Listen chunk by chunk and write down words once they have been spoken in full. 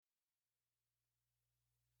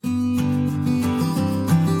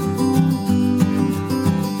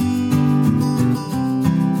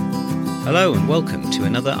Hello and welcome to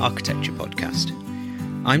another architecture podcast.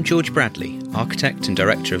 I'm George Bradley, architect and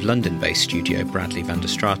director of London-based studio Bradley van der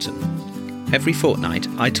Straten. Every fortnight,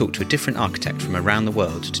 I talk to a different architect from around the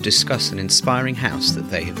world to discuss an inspiring house that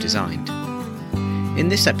they have designed. In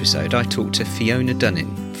this episode, I talk to Fiona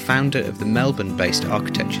Dunning, founder of the Melbourne-based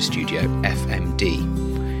architecture studio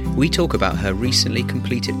FMD. We talk about her recently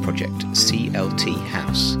completed project, CLT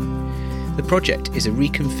House. The project is a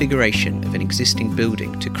reconfiguration of an existing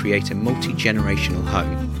building to create a multi-generational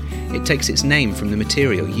home. It takes its name from the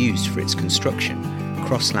material used for its construction,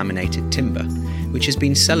 cross-laminated timber, which has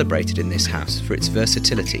been celebrated in this house for its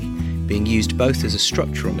versatility, being used both as a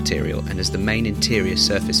structural material and as the main interior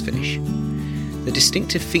surface finish. The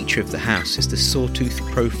distinctive feature of the house is the sawtooth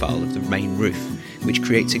profile of the main roof, which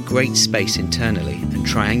creates a great space internally and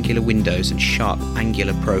triangular windows and sharp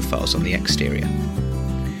angular profiles on the exterior.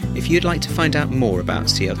 If you'd like to find out more about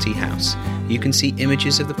CLT House, you can see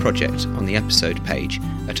images of the project on the episode page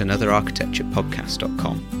at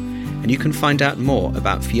anotherarchitecturepodcast.com. And you can find out more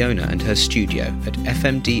about Fiona and her studio at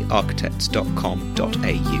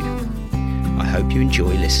fmdarchitects.com.au. I hope you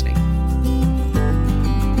enjoy listening.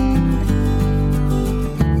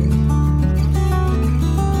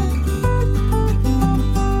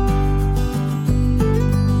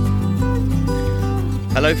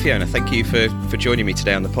 Hello Fiona, thank you for joining me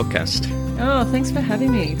today on the podcast. Oh, thanks for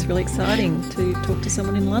having me. It's really exciting to talk to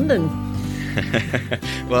someone in London.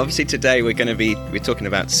 Well, obviously today we're talking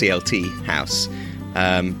about CLT House,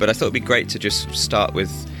 but I thought it'd be great to just start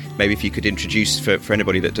with maybe if you could introduce for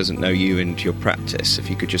anybody that doesn't know you and your practice, if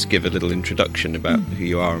you could just give a little introduction about who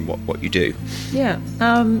you are and what you do. Yeah,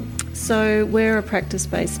 so we're a practice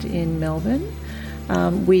based in Melbourne.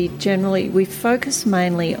 We focus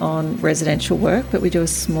mainly on residential work, but we do a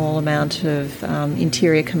small amount of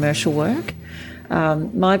interior commercial work.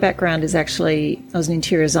 My background is I was an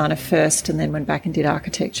interior designer first and then went back and did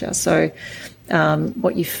architecture. So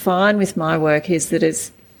what you find with my work is that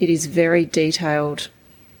it is very detailed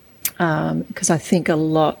because I think a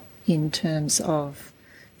lot in terms of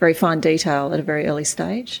very fine detail at a very early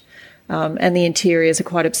stage. And the interiors are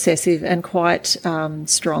quite obsessive and quite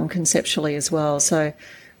strong conceptually as well. So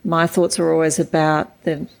my thoughts are always about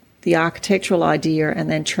the architectural idea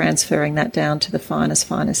and then transferring that down to the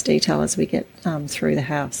finest detail as we get through the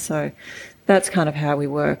house. So that's kind of how we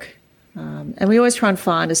work. And we always try and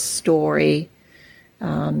find a story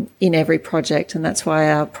in every project, and that's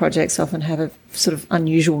why our projects often have a sort of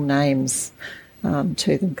unusual names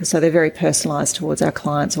to them, so they're very personalised towards our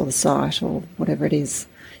clients or the site or whatever it is.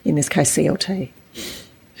 In this case, CLT.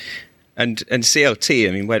 And CLT,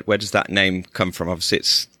 I mean, where does that name come from? Obviously,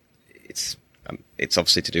 it's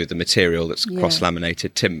obviously to do with the material that's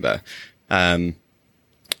cross-laminated timber. But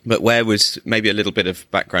where was maybe a little bit of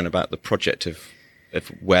background about the project of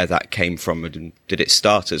where that came from? And did it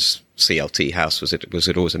start as CLT House? Was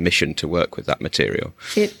it always a mission to work with that material?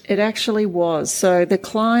 It actually was. So the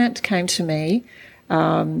client came to me.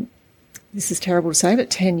 This is terrible to say, but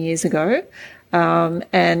 10 years ago.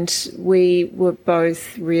 And we were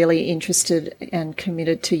both really interested and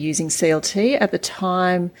committed to using CLT. At the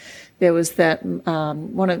time, there was that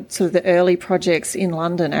one of sort of the early projects in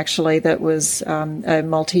London, actually, that was a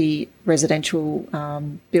multi-residential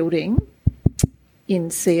building in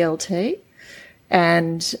CLT.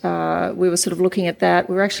 And we were sort of looking at that.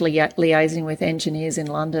 We were actually liaising with engineers in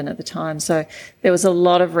London at the time. So there was a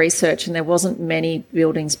lot of research and there wasn't many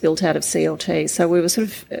buildings built out of CLT. So we were sort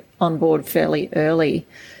of on board fairly early.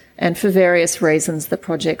 And for various reasons, the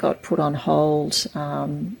project got put on hold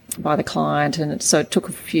by the client. And so it took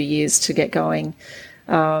a few years to get going.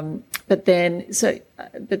 But then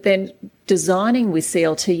designing with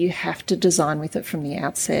CLT, you have to design with it from the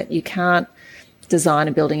outset. You can't design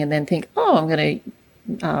a building and then think, I'm going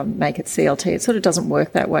to make it CLT. It sort of doesn't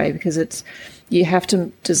work that way because you have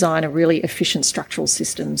to design a really efficient structural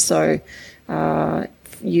system. So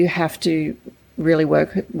you have to really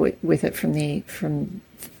work with it from the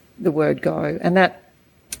word go, and that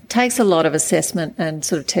takes a lot of assessment and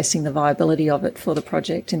sort of testing the viability of it for the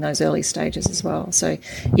project in those early stages as well. So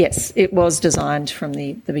yes, it was designed from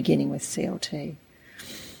the beginning with CLT.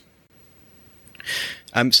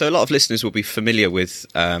 So a lot of listeners will be familiar with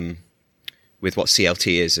what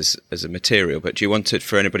CLT is as a material, but do you want to,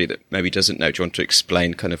 for anybody that maybe doesn't know, do you want to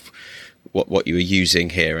explain kind of what you were using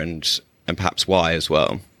here and perhaps why as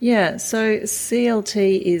well? Yeah, so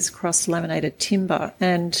CLT is cross-laminated timber,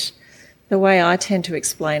 and the way I tend to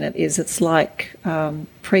explain it is it's like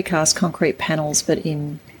precast concrete panels, but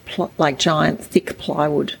in like giant thick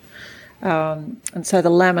plywood. And so the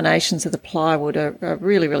laminations of the plywood are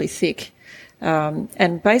really, really thick.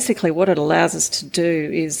 And basically what it allows us to do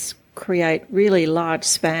is create really large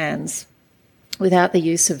spans without the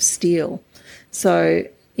use of steel. So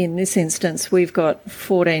in this instance, we've got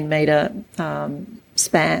 14-metre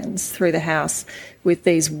spans through the house with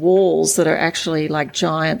these walls that are actually like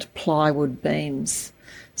giant plywood beams.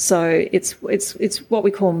 So it's what we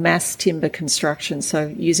call mass timber construction, so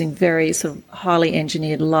using very sort of highly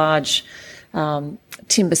engineered large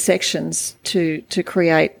timber sections to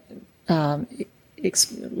create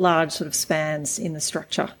large sort of spans in the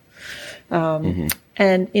structure.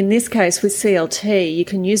 And in this case with CLT, you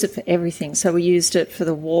can use it for everything. So we used it for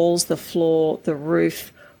the walls, the floor, the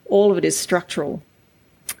roof, all of it is structural.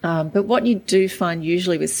 But what you do find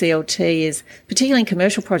usually with CLT is, particularly in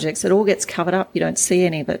commercial projects, it all gets covered up. You don't see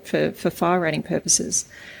any of it for fire rating purposes.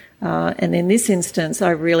 And in this instance,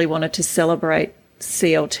 I really wanted to celebrate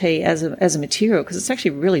CLT as a material because it's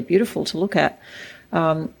actually really beautiful to look at.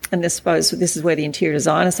 And I suppose this is where the interior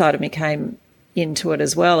designer side of me came into it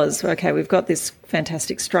as well, as, okay, we've got this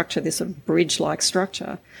fantastic structure, this sort of bridge-like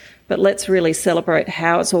structure, but let's really celebrate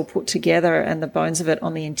how it's all put together and the bones of it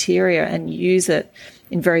on the interior and use it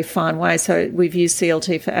in very fine ways. So we've used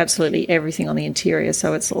CLT for absolutely everything on the interior,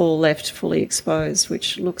 so it's all left fully exposed,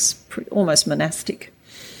 which looks almost monastic.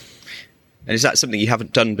 And is that something you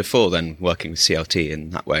haven't done before then, working with CLT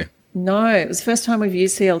in that way? No, it was the first time we've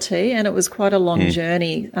used CLT, and it was quite a long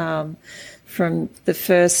journey from the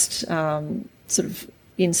first sort of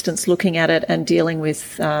instance looking at it and dealing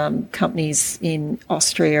with companies in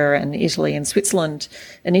Austria and Italy and Switzerland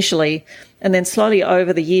initially, and then slowly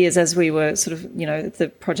over the years as we were sort of, the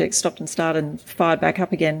project stopped and started and fired back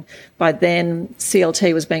up again, by then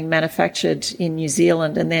CLT was being manufactured in New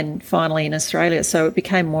Zealand and then finally in Australia, so it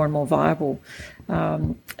became more and more viable.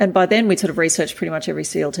 And by then we'd sort of researched pretty much every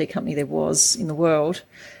CLT company there was in the world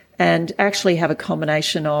and actually have a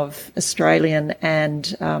combination of Australian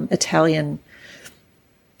and Italian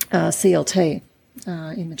CLT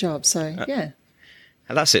in the job. So, yeah.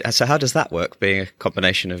 And that's it. So how does that work, being a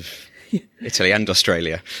combination of Italy and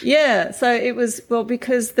Australia? Yeah. So it was, well,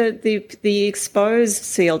 because the exposed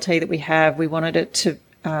CLT that we have, we wanted it to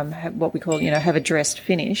have what we call, have a dressed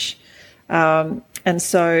finish. And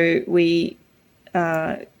so we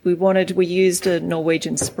used a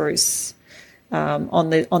Norwegian spruce on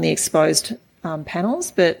the exposed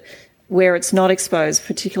panels, but where it's not exposed,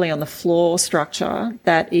 particularly on the floor structure,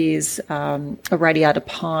 that is a radiata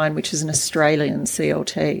pine, which is an Australian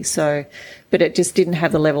CLT. So, but it just didn't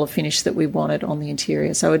have the level of finish that we wanted on the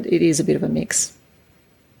interior. So it is a bit of a mix.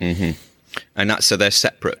 Mm-hmm. And so they're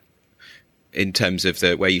separate in terms of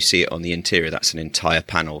where you see it on the interior. That's an entire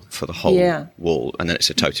panel for the whole wall, and then it's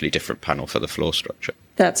a totally different panel for the floor structure.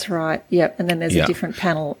 That's right. Yep. And then there's a different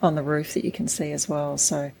panel on the roof that you can see as well.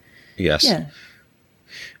 So yes. Yeah.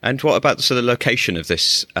 And what about the location of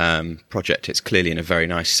this project? It's clearly in a very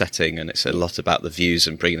nice setting, and it's a lot about the views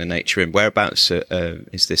and bringing the nature in. Whereabouts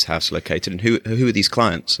is this house located, and who are these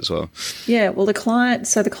clients as well? Yeah, well, the client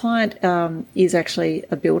is actually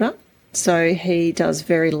a builder, so he does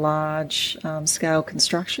very large scale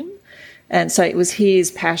construction, and so it was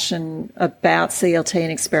his passion about CLT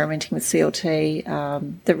and experimenting with CLT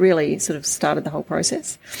that really sort of started the whole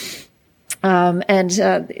process.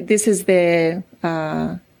 This is their,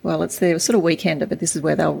 it's their sort of weekender, but this is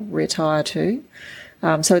where they'll retire to.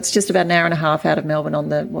 So it's just about an hour and a half out of Melbourne on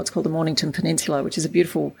what's called the Mornington Peninsula, which is a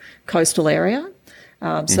beautiful coastal area.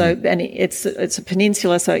 And it's a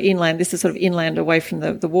peninsula, so inland. This is sort of inland away from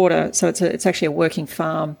the water. So it's actually a working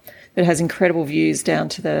farm that has incredible views down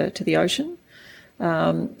to the ocean.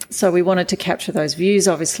 So we wanted to capture those views,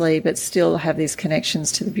 obviously, but still have these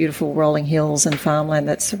connections to the beautiful rolling hills and farmland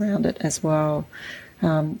that surround it as well.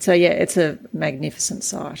 It's a magnificent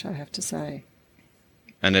site, I have to say.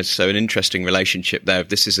 And it's an interesting relationship there.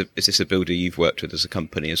 Is this a builder you've worked with as a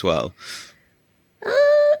company as well?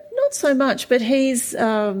 Not so much, but he's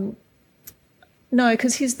no,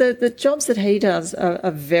 because the jobs that he does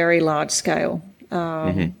are very large scale.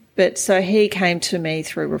 But so he came to me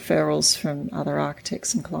through referrals from other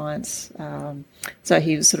architects and clients. So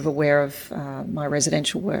he was sort of aware of my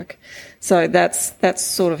residential work. So that's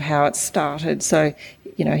sort of how it started. So,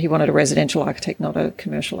 he wanted a residential architect, not a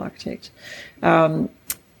commercial architect.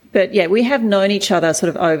 But yeah, we have known each other sort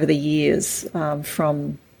of over the years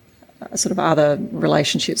from sort of other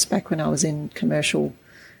relationships back when I was in commercial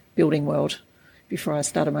building world before I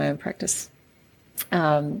started my own practice.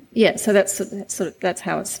 So that's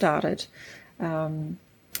how it started. And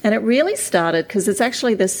it really started because it's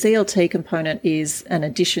actually the CLT component is an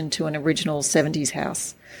addition to an original 70s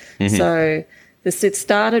house. Mm-hmm. So it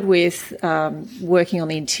started with working on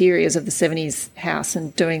the interiors of the 70s house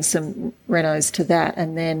and doing some renos to that.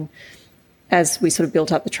 And then as we sort of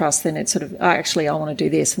built up the trust, then it sort of, actually, I want to do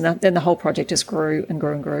this. And then the whole project just grew and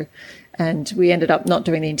grew and grew. And we ended up not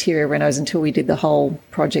doing the interior renos until we did the whole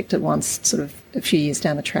project at once, sort of a few years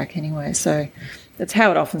down the track anyway. So that's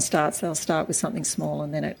how it often starts. They'll start with something small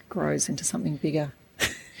and then it grows into something bigger.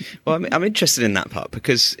 Well, I'm interested in that part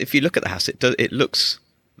because if you look at the house, it looks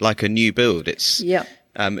like a new build. It's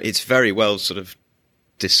very well sort of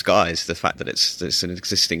disguise the fact that it's an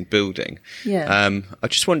existing building. I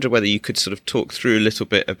just wonder whether you could sort of talk through a little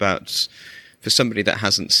bit about, for somebody that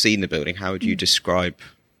hasn't seen the building, how would you describe,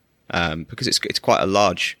 because it's quite a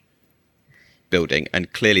large building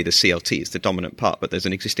and clearly the CLT is the dominant part, but there's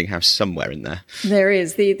an existing house somewhere in there. There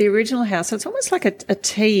is the original house. So it's almost like a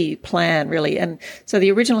T plan really. And so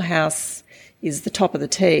the original house is the top of the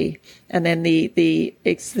T, and then the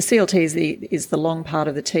CLT is the long part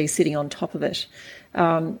of the T sitting on top of it.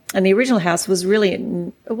 And the original house was really,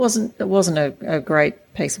 it wasn't a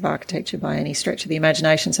great piece of architecture by any stretch of the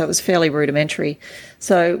imagination, so it was fairly rudimentary.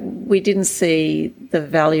 So we didn't see the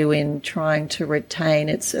value in trying to retain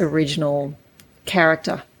its original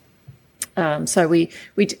character. So we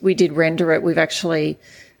did render it. We've actually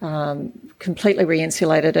completely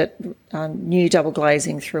re-insulated it, new double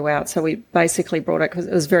glazing throughout. So we basically brought it, because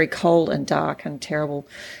it was very cold and dark and terrible.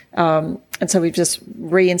 And so we've just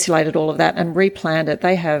re-insulated all of that and replanned it.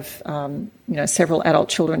 They have, several adult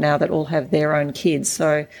children now that all have their own kids.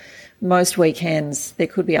 So most weekends there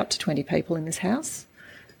could be up to 20 people in this house.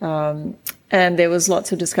 And there was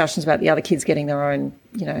lots of discussions about the other kids getting their own,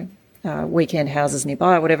 weekend houses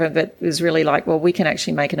nearby or whatever, but it was really like, well, we can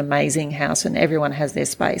actually make an amazing house and everyone has their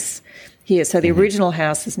space here. So the original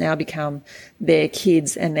house has now become their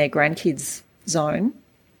kids and their grandkids zone.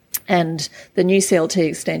 And the new CLT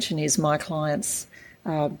extension is my client's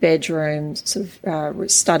bedroom, sort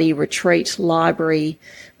of study, retreat, library,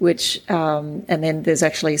 which and then there's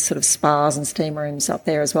actually sort of spas and steam rooms up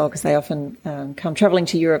there as well, because they often come travelling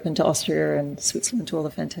to Europe and to Austria and Switzerland to all the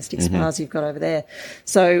fantastic spas you've got over there.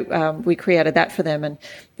 So we created that for them, and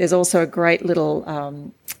there's also a great little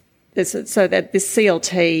so that this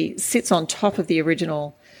CLT sits on top of the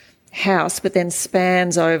original house, but then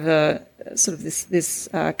spans over sort of this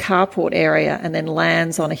carport area and then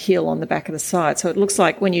lands on a hill on the back of the side. So it looks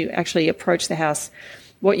like when you actually approach the house,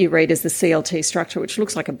 what you read is the CLT structure, which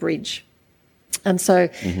looks like a bridge. And so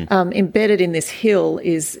embedded in this hill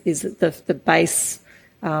is the base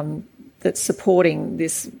that's supporting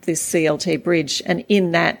this CLT bridge, and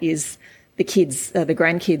in that is the kids, the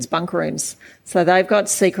grandkids' bunk rooms. So they've got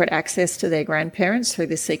secret access to their grandparents through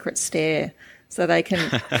this secret stair. So they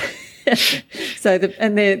can,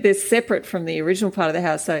 and they're separate from the original part of the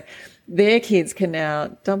house. So their kids can now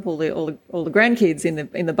dump all the grandkids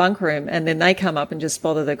in the bunk room, and then they come up and just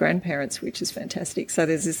bother the grandparents, which is fantastic. So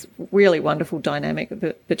there's this really wonderful dynamic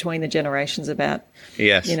between the generations about,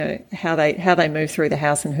 how they move through the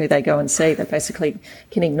house and who they go and see. They basically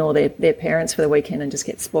can ignore their parents for the weekend and just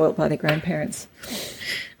get spoilt by their grandparents.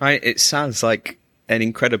 It sounds like an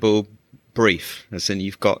incredible brief, as in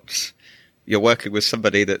you're working with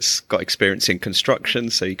somebody that's got experience in construction,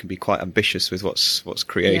 so you can be quite ambitious with what's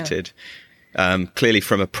created. Yeah. Clearly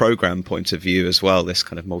from a program point of view as well, this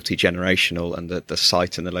kind of multi-generational and the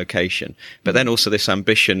site and the location, but then also this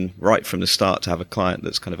ambition right from the start to have a client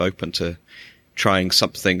that's kind of open to trying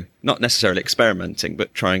something, not necessarily experimenting,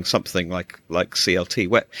 but trying something like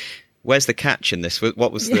CLT. Where's the catch in this?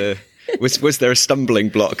 What was the... Was there a stumbling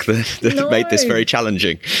block that made this very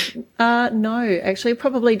challenging? No, actually,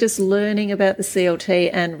 probably just learning about the CLT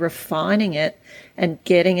and refining it and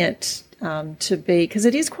getting it to be, because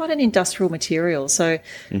it is quite an industrial material. So,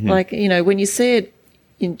 when you see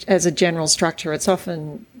it as a general structure, it's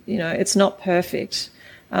often, it's not perfect.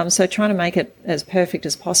 So trying to make it as perfect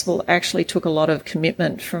as possible actually took a lot of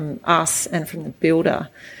commitment from us and from the builder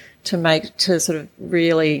to sort of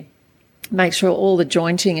really make sure all the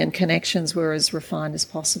jointing and connections were as refined as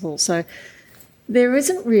possible. So there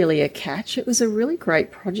isn't really a catch. It was a really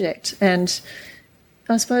great project. And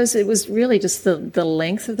I suppose it was really just the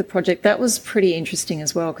length of the project. That was pretty interesting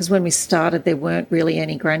as well, because when we started, there weren't really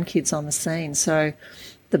any grandkids on the scene. So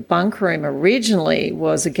the bunk room originally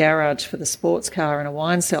was a garage for the sports car and a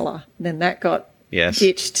wine cellar. Then that got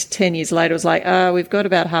ditched 10 years later. It was like, we've got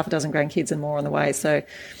about half a dozen grandkids and more on the way. So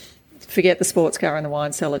forget the sports car and the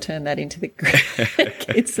wine cellar, turn that into the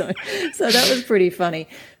kids zone. So that was pretty funny.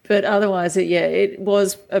 But otherwise, it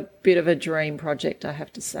was a bit of a dream project, I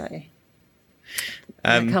have to say.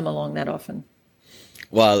 I come along that often.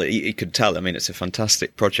 Well, you could tell. I mean, it's a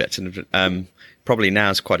fantastic project, and probably now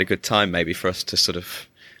is quite a good time maybe for us to sort of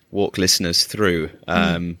walk listeners through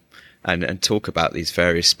and talk about these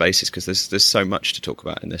various spaces, because there's so much to talk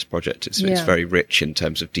about in this project. It's very rich in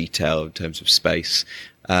terms of detail, in terms of space.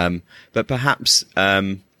 But perhaps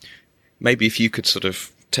maybe if you could sort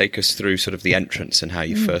of take us through sort of the entrance and how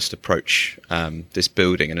you first approach this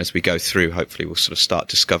building, and as we go through, hopefully we'll sort of start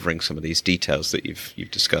discovering some of these details that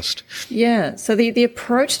you've discussed. Yeah. So the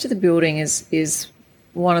approach to the building is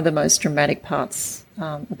one of the most dramatic parts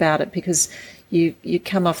about it, because you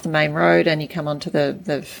come off the main road and you come onto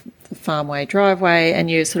the farmway driveway, and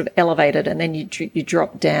you're sort of elevated, and then you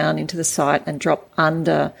drop down into the site and drop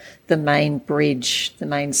under the main bridge, the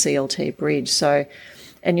main CLT bridge. So,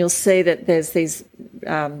 and you'll see that there's these,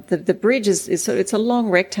 the bridge is sort of, it's a long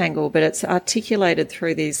rectangle, but it's articulated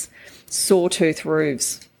through these sawtooth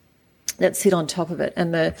roofs that sit on top of it.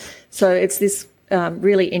 And so it's this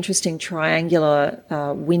really interesting triangular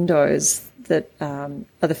windows that are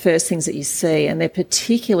the first things that you see, and they're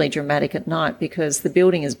particularly dramatic at night because the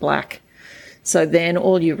building is black. So then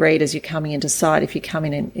all you read as you're coming into sight, if you come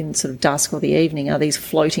in sort of dusk or the evening, are these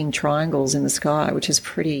floating triangles in the sky, which is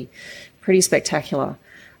pretty spectacular.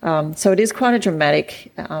 So it is quite a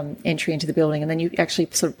dramatic entry into the building, and then you actually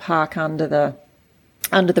sort of park under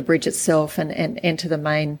the bridge itself and enter the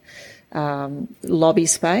main lobby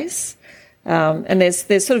space. And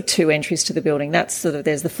there's sort of two entries to the building. That's sort of,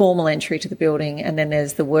 there's the formal entry to the building, and then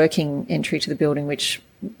there's the working entry to the building, which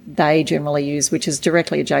they generally use, which is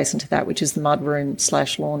directly adjacent to that, which is the mudroom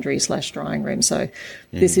 / laundry / drying room. So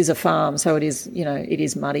this is a farm, so it is, it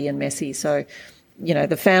is muddy and messy. So,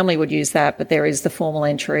 the family would use that, but there is the formal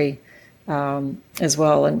entry as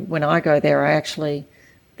well. And when I go there, I actually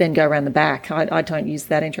then go around the back. I don't use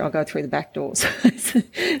that entry. I'll go through the back doors. so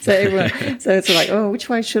it's like, oh, which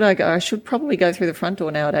way should I go? I should probably go through the front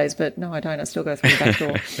door nowadays, but no, I don't. I still go through the back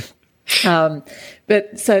door.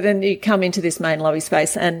 But so then you come into this main lobby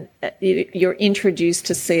space, and you're introduced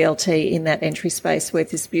to CLT in that entry space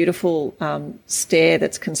with this beautiful stair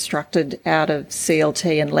that's constructed out of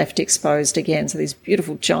CLT and left exposed again. So these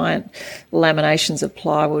beautiful giant laminations of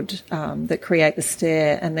plywood that create the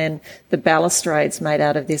stair, and then the balustrades made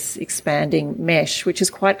out of this expanding mesh, which is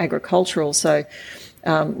quite agricultural. So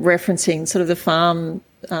referencing sort of the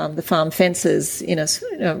farm fences in a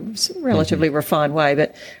relatively refined way,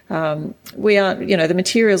 but we are, the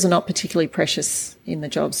materials are not particularly precious in the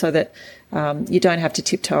job, so that you don't have to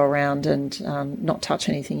tiptoe around and not touch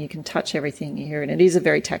anything. You can touch everything here, and it is a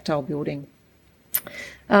very tactile building.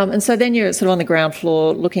 And so then you're sort of on the ground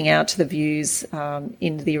floor looking out to the views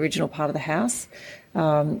into the original part of the house,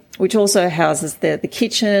 which also houses the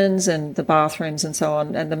kitchens and the bathrooms and so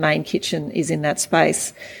on, and the main kitchen is in that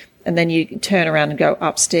space. And then you turn around and go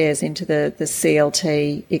upstairs into the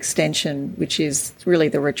CLT extension, which is really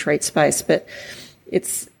the retreat space. But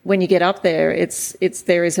it's, when you get up there,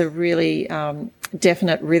 there is a really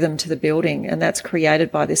definite rhythm to the building, and that's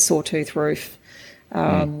created by this sawtooth roof.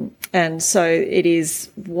 And so it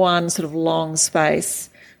is one sort of long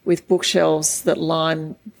space with bookshelves that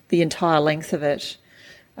line the entire length of it.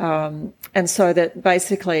 And so that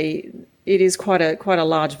basically it is quite a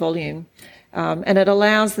large volume. And it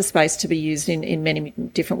allows the space to be used in many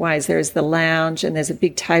different ways. There is the lounge, and there's a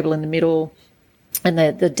big table in the middle, and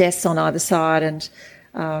the desks on either side.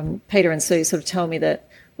 And Peter and Sue sort of tell me that,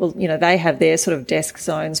 well, they have their sort of desk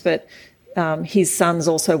zones, but his sons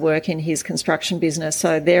also work in his construction business.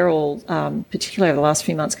 So they're all, particularly over the last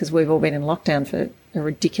few months, because we've all been in lockdown for a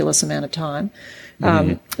ridiculous amount of time,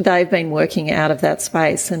 they've been working out of that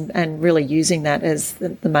space and really using that as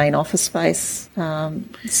the main office space,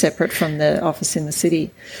 separate from the office in the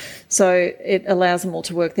city. So it allows them all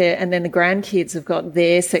to work there. And then the grandkids have got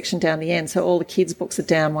their section down the end. So all the kids' books are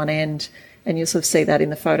down one end, and you'll sort of see that in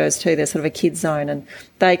the photos too. There's sort of a kids zone, and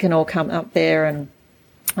they can all come up there and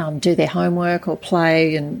do their homework or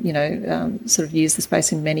play, and sort of use the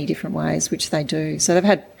space in many different ways, which they do. So they've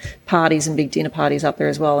had parties and big dinner parties up there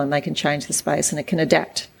as well, and they can change the space, and it can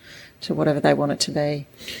adapt to whatever they want it to be.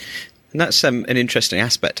 And that's an interesting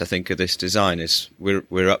aspect, I think, of this design. Is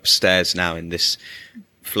we're upstairs now in this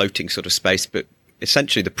floating sort of space, but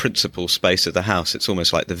essentially the principal space of the house. It's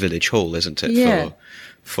almost like the village hall, isn't it? Yeah.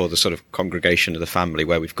 For the sort of congregation of the family,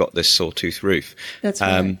 where we've got this sawtooth roof. That's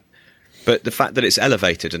right. But the fact that it's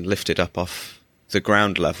elevated and lifted up off the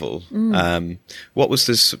ground level, what was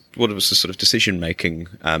the sort of decision making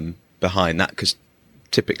behind that? Because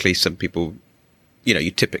typically, some people,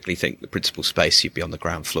 you typically think the principal space you'd be on the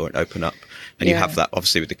ground floor and open up, and you have that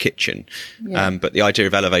obviously with the kitchen. Yeah. But the idea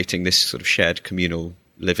of elevating this sort of shared communal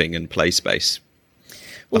living and play space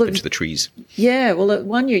up into the trees. Yeah, well,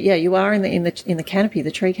 one you are in the canopy,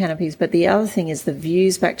 the tree canopies, but the other thing is the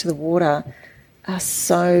views back to the water are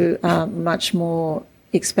so much more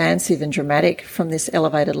expansive and dramatic from this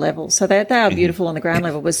elevated level. So they are beautiful on the ground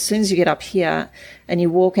level, but as soon as you get up here and you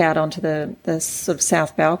walk out onto the sort of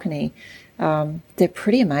south balcony, they're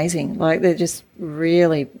pretty amazing. Like, they're just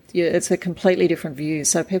really, it's a completely different view.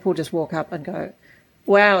 So people just walk up and go,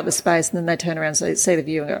 wow, at the space, and then they turn around and see the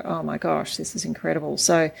view and go, oh my gosh, this is incredible.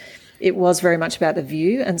 So it was very much about the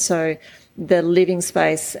view, and so the living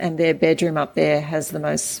space and their bedroom up there has the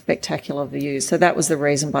most spectacular view. So that was the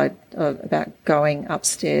reason about going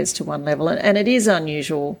upstairs to one level. And it is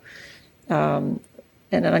unusual, and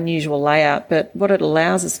an unusual layout, but what it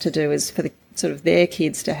allows us to do is for the sort of their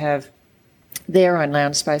kids to have their own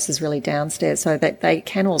lounge spaces really downstairs, so that they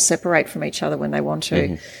can all separate from each other when they want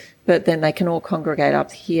to. But then they can all congregate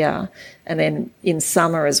up here, and then in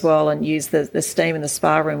summer as well, and use the steam in the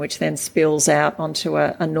spa room, which then spills out onto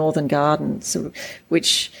a northern garden,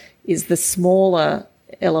 which is the smaller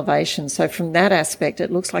elevation. So from that aspect,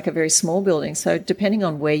 it looks like a very small building. So depending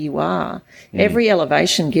on where you are, every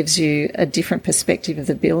elevation gives you a different perspective of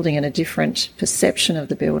the building and a different perception of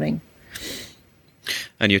the building.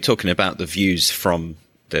 And you're talking about the views from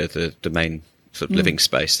the main sort of living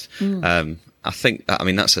space. I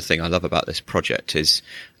mean, that's the thing I love about this project is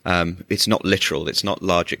it's not literal. It's not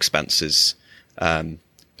large expanses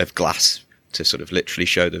of glass to sort of literally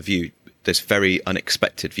show the view. There's very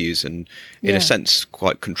unexpected views and, in a sense,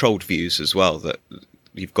 quite controlled views as well, that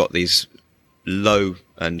you've got these low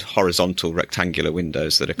and horizontal rectangular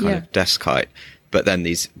windows that are kind of desk height, but then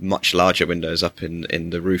these much larger windows up in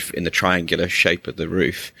the roof, in the triangular shape of the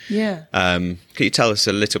roof. Yeah. Can you tell us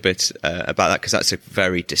a little bit about that? Because that's a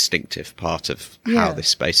very distinctive part of how this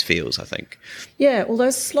space feels, I think. Yeah, well,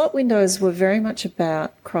 those slot windows were very much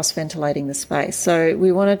about cross-ventilating the space. So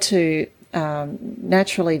we wanted to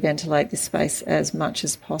naturally ventilate this space as much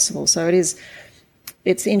as possible. So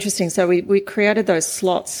it's interesting. So we created those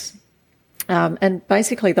slots. And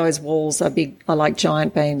basically those walls are like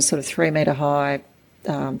giant beams, sort of 3 metre high,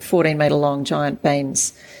 14 metre long giant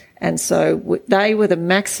beams. And so they were the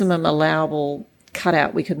maximum allowable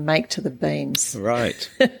cutout we could make to the beams. Right.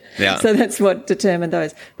 Yeah. So that's what determined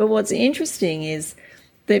those. But what's interesting is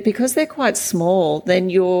that because they're quite small, then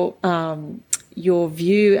your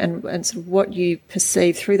view and sort of what you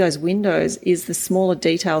perceive through those windows is the smaller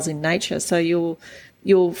details in nature. So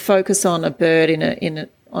you'll focus on a bird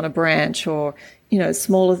on a branch, or, you know,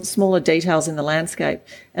 smaller details in the landscape.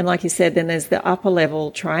 And like you said, then there's the upper level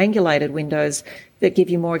triangulated windows that give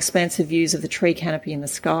you more expansive views of the tree canopy in the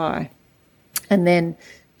sky. And then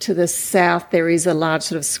to the south, there is a large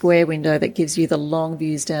sort of square window that gives you the long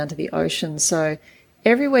views down to the ocean. So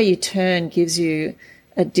everywhere you turn gives you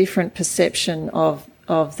a different perception of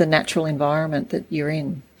the natural environment that you're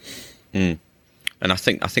in. And I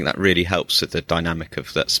think that really helps with the dynamic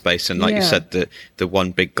of that space. And like you said, the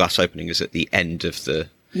one big glass opening is at the end of the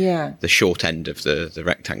short end of the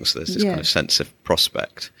rectangle. So there's this kind of sense of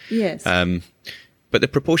prospect. Yes. But the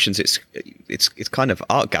proportions, it's kind of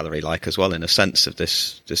art gallery like as well, in a sense of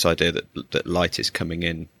this idea that light is coming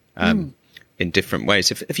in different ways.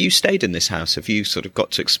 Have you stayed in this house? Have you sort of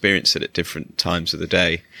got to experience it at different times of the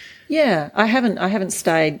day? Yeah, I haven't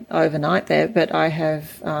stayed overnight there, but I have,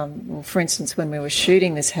 for instance, when we were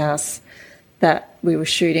shooting this house, that we were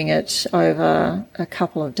shooting it over a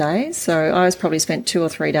couple of days. So I was probably spent 2 or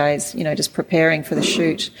 3 days, you know, just preparing for the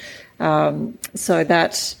shoot. So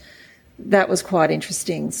that was quite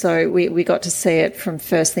interesting. So we got to see it from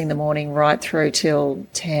first thing in the morning right through till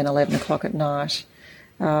 10, 11 o'clock at night.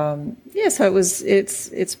 So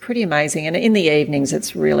it's pretty amazing. And in the evenings, I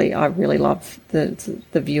really love the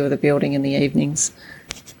view of the building in the evenings.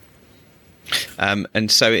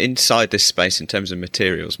 And so inside this space, in terms of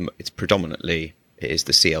materials, it is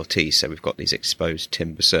the CLT. So we've got these exposed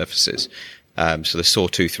timber surfaces. So the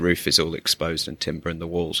sawtooth roof is all exposed and timber in the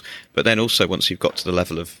walls. But then also, once you've got to the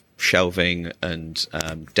level of shelving and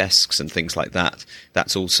desks and things like that,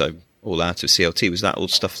 that's also all out of CLT. Was that all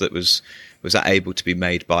stuff that was that able to be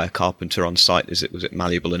made by a carpenter on site? Was it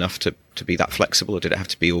malleable enough to be that flexible, or did it have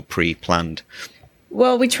to be all pre-planned?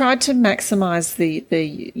 Well, we tried to maximise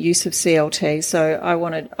the use of CLT. So I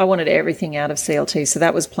wanted everything out of CLT. So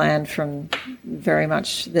that was planned from very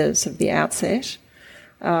much the sort of the outset.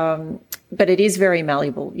 But it is very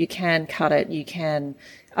malleable. You can cut it. You can.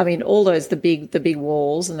 I mean, all those the big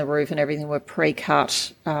walls and the roof and everything were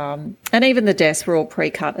pre-cut, and even the desks were all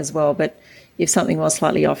pre-cut as well. But if something was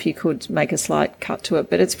slightly off, you could make a slight cut to it.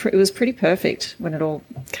 But it was pretty perfect when it all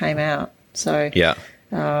came out. So it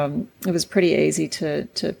was pretty easy to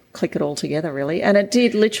click it all together, really. And it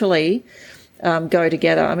did literally. go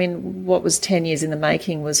together. I mean, what was 10 years in the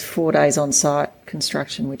making was 4 days on site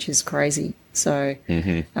construction, which is crazy. So,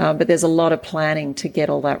 but there's a lot of planning to get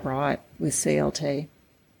all that right with CLT.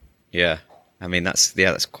 Yeah. I mean, that's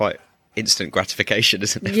quite instant gratification,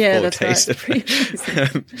 isn't it? Yeah, 4 that's days. right.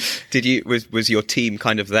 Pretty amazing. Was your team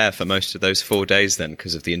kind of there for most of those 4 days then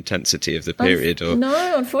because of the intensity of the period? Or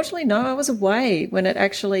no, unfortunately, no. I was away when it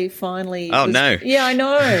actually finally. Oh no! Yeah, I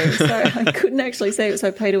know. So I couldn't actually see it.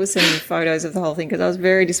 So Peter was sending me photos of the whole thing because I was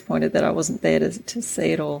very disappointed that I wasn't there to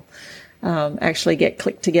see it all actually get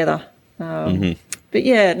clicked together. But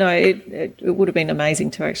yeah, no, it would have been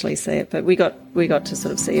amazing to actually see it. But we got to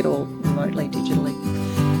sort of see it all remotely, digitally.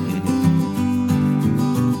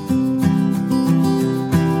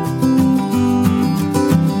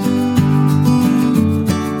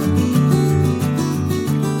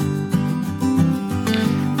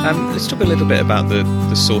 Let's talk a little bit about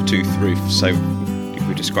the sawtooth roof. So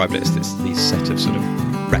we described it as these set of sort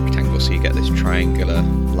of rectangles, so you get this triangular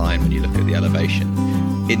line when you look at the elevation.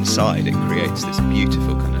 Inside it creates this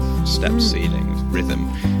beautiful kind of step ceiling rhythm,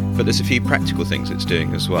 but there's a few practical things it's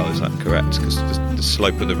doing as well. Is that correct? Because the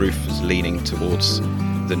slope of the roof is leaning towards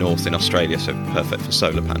the north in Australia, so perfect for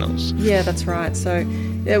solar panels. Yeah, that's right. So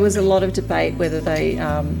there was a lot of debate whether they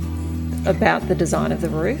about the design of the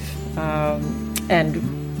roof,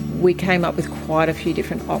 and we came up with quite a few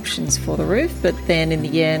different options for the roof, but then in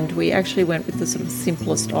the end we actually went with the sort of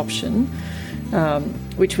simplest option,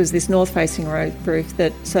 which was this north-facing roof.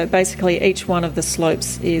 So basically each one of the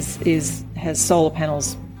slopes has solar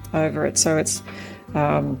panels over it, so it's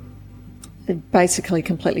basically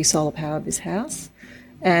completely solar powered, this house.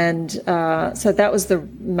 And so that was the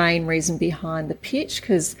main reason behind the pitch,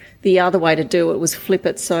 because the other way to do it was flip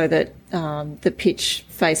it so that the pitch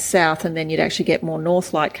faced south, and then you'd actually get more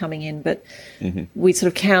north light coming in. But we sort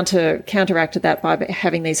of counteracted that by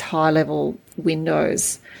having these high-level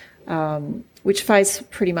windows, which face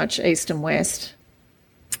pretty much east and west.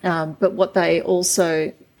 But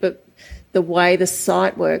the way the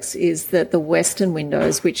site works is that the western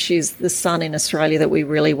windows, which is the sun in Australia that we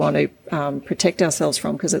really want to protect ourselves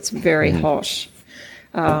from because it's very hot,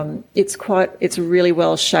 it's really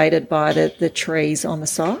well shaded by the trees on the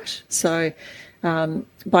site. So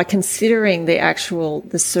by considering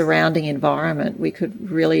the surrounding environment, we could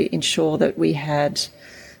really ensure that we had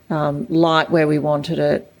light where we wanted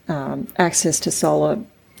it, access to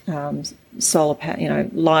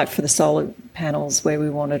light for the solar panels where we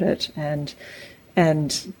wanted it, and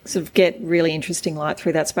sort of get really interesting light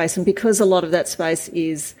through that space. And because a lot of that space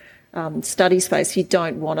is study space, you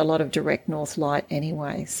don't want a lot of direct north light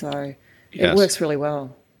anyway, so it works really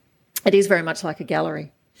well. It is very much like a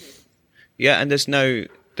gallery. Yeah, and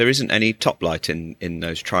there isn't any top light in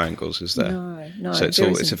those triangles, is there? No. So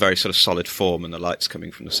it's a very sort of solid form, and the light's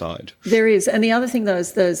coming from the side. There is, and the other thing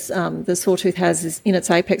the Sawtooth has is in its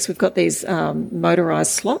apex we've got these motorised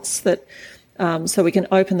slots that so we can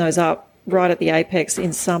open those up right at the apex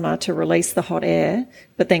in summer to release the hot air,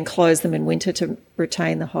 but then close them in winter to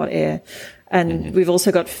retain the hot air. And we've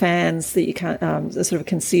also got fans that you can't, sort of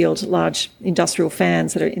concealed large industrial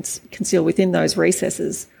fans that are concealed within those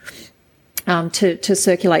recesses. To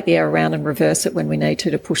circulate the air around and reverse it when we need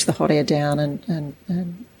to push the hot air down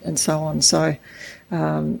and so on. So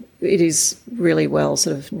it is really well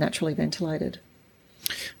sort of naturally ventilated.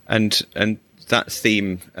 And that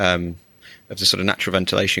theme of the sort of natural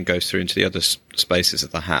ventilation goes through into the other spaces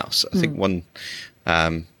of the house. I think one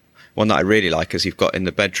that I really like is you've got in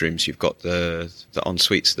the bedrooms, you've got the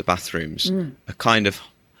en-suites, the bathrooms, are kind of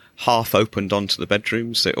half opened onto the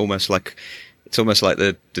bedrooms. So it's almost like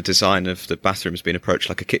the design of the bathroom's been approached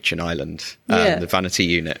like a kitchen island, the vanity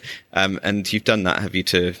unit. And you've done that, have you,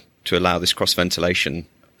 to allow this cross ventilation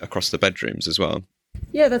across the bedrooms as well?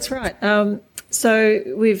 Yeah, that's right. So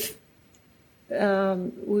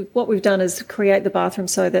what we've done is create the bathroom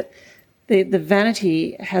so that the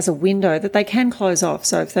vanity has a window that they can close off.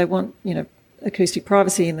 So if they want, acoustic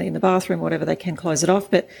privacy in the bathroom, whatever, they can close it off.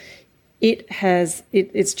 But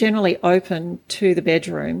it's generally open to the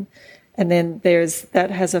bedroom. And then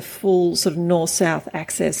that has a full sort of north-south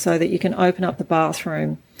access so that you can open up the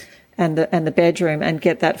bathroom and the bedroom and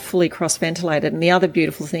get that fully cross-ventilated. And the other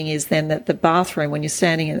beautiful thing is then that the bathroom, when you're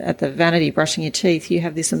standing at the vanity brushing your teeth, you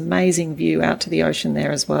have this amazing view out to the ocean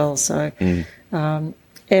there as well. So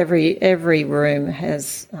every room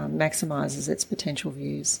has maximises its potential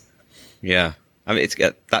views. Yeah. I mean,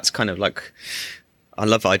 that's kind of like... I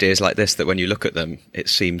love ideas like this, that when you look at them, it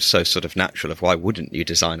seems so sort of natural of why wouldn't you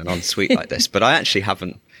design an ensuite like this? But I actually I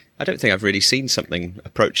don't think I've really seen something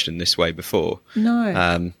approached in this way before. No.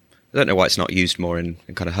 I don't know why it's not used more in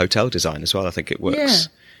kind of hotel design as well. I think it works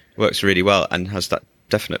Works really well and has that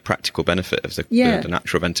definite practical benefit of the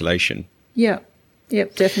natural ventilation. Yeah,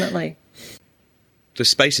 yep, definitely. The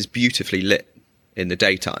space is beautifully lit in the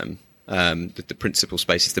daytime. The principal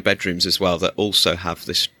spaces, the bedrooms as well, that also have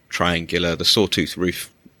this triangular, the sawtooth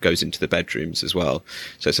roof goes into the bedrooms as well.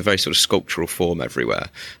 So it's a very sort of sculptural form everywhere.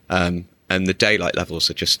 And the daylight levels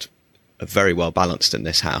are just very well balanced in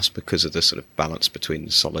this house because of the sort of balance between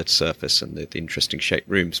the solid surface and the interesting shaped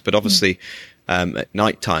rooms. But obviously, at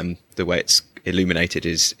night time, the way it's illuminated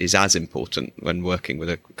is as important when working with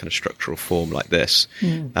a kind of structural form like this.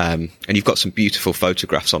 And you've got some beautiful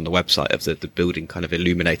photographs on the website of the building kind of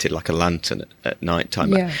illuminated like a lantern at night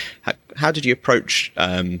time. Yeah. How did you approach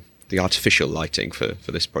the artificial lighting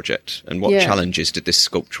for this project, and what challenges did this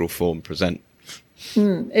sculptural form present?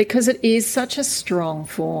 Because it is such a strong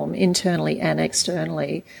form internally and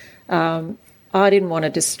externally. I didn't want to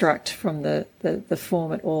distract from the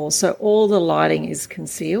form at all. So all the lighting is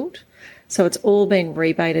concealed. So it's all been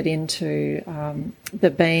rebaited into the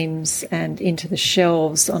beams and into the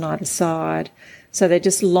shelves on either side. So they're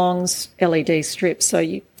just long LED strips.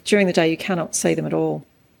 So during the day you cannot see them at all.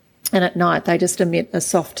 And at night they just emit a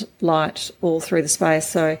soft light all through the space.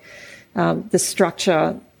 So the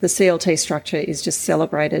structure, the CLT structure, is just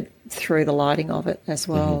celebrated through the lighting of it as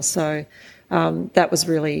well. So that was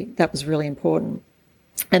really important.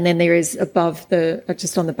 And then there is above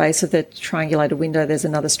just on the base of the triangulated window, there's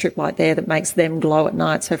another strip light there that makes them glow at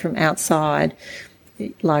night. So from outside,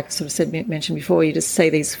 like I sort of mentioned before, you just see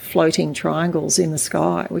these floating triangles in the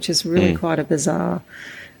sky, which is really quite a bizarre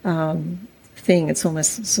thing. It's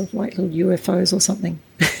almost sort of like little UFOs or something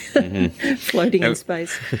floating in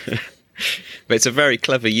space. But it's a very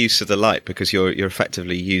clever use of the light because you're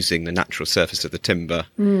effectively using the natural surface of the timber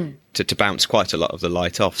to bounce quite a lot of the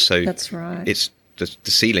light off. So that's right. It's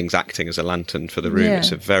the ceiling's acting as a lantern for the room. Yeah.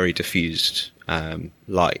 It's a very diffused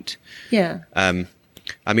light. Yeah.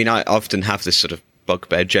 I mean, I often have this sort of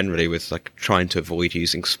bugbear generally with like trying to avoid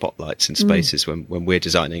using spotlights in spaces when we're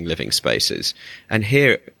designing living spaces. And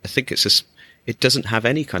here, I think it doesn't have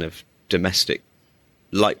any kind of domestic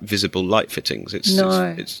visible light fittings.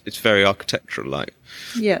 It's very architectural light.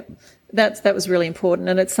 Yeah, that was really important,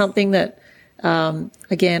 and it's something that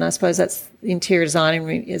again, I suppose that's interior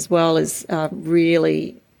designing as well as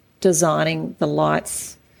really designing the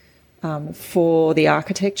lights for the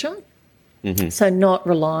architecture. So not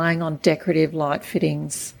relying on decorative light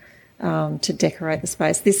fittings to decorate the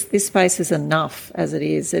space. This space is enough as it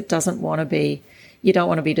is. It doesn't want to be. You don't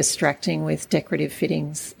want to be distracting with decorative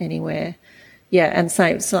fittings anywhere. Yeah, and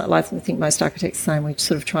same. So I think most architects are saying we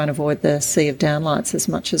sort of try and avoid the sea of downlights as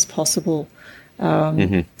much as possible.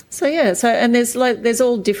 So yeah, and there's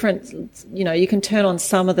all different. You know, you can turn on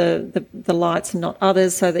some of the lights and not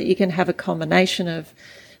others, so that you can have a combination of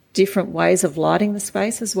different ways of lighting the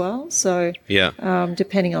space as well. So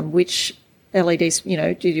depending on which LEDs, you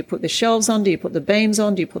know, do you put the shelves on? Do you put the beams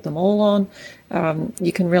on? Do you put them all on?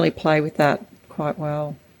 You can really play with that quite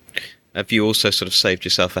well. Have you also sort of saved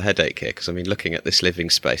yourself a headache here? Because, I mean, looking at this living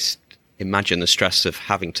space, imagine the stress of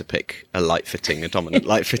having to pick a dominant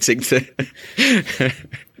light fitting to...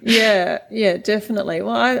 Yeah, definitely.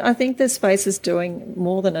 Well, I think this space is doing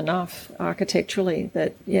more than enough architecturally.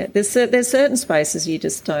 That there's certain spaces you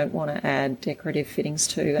just don't want to add decorative fittings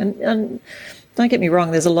to, and don't get me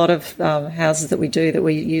wrong, there's a lot of houses that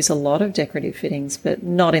we use a lot of decorative fittings, but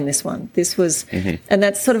not in this one. This was, and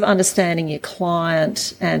that's sort of understanding your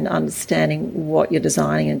client and understanding what you're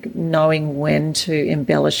designing and knowing when to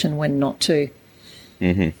embellish and when not to.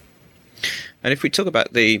 And if we talk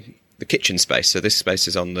about the kitchen space, so this space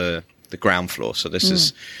is on the ground floor, so this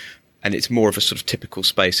is, and it's more of a sort of typical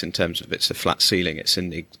space in terms of it's a flat ceiling, it's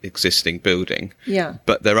in the existing building. Yeah.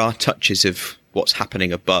 But there are touches of what's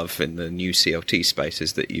happening above in the new CLT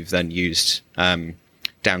spaces that you've then used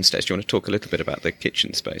downstairs. Do you want to talk a little bit about the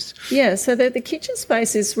kitchen space? Yeah, so the kitchen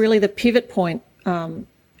space is really the pivot point on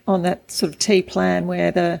that sort of T plan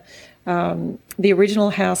where the original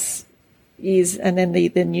house is, and then the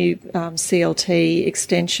new CLT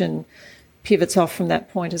extension pivots off from that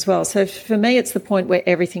point as well. So for me, it's the point where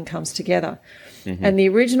everything comes together. And the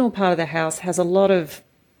original part of the house has a lot of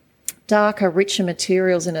darker, richer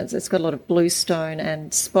materials in it. It's got a lot of bluestone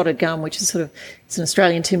and spotted gum, which is it's an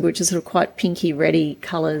Australian timber, which is sort of quite pinky, reddy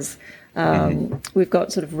colours. We've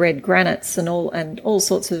got sort of red granites and all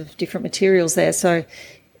sorts of different materials there. So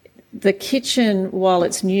the kitchen, while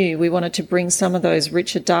it's new, we wanted to bring some of those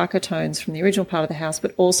richer, darker tones from the original part of the house,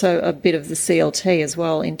 but also a bit of the CLT as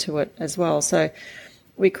well into it as well. So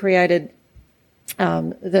we created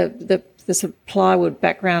the sort of plywood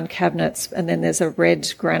background cabinets, and then there's a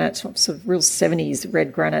red granite, sort of real 70s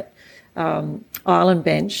red granite island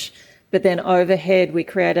bench. But then overhead, we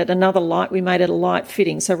created another light. We made it a light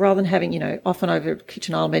fitting. So rather than having, often over a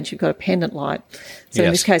kitchen island bench, you've got a pendant light. So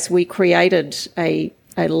in this case, we created a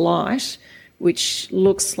light which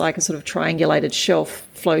looks like a sort of triangulated shelf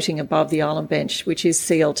floating above the island bench, which is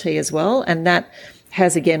CLT as well. And that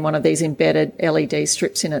has, again, one of these embedded LED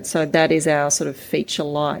strips in it. So that is our sort of feature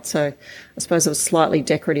light. So I suppose it was slightly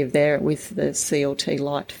decorative there with the CLT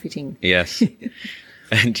light fitting. Yes.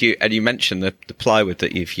 And you mentioned the plywood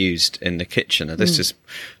that you've used in the kitchen. And this is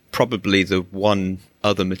probably the one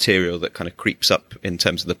other material that kind of creeps up in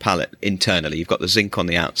terms of the palette internally. You've got the zinc on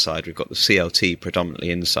the outside. We've got the CLT predominantly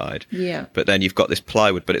inside. Yeah. But then you've got this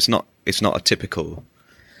plywood, but it's not a typical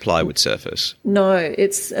plywood surface. No,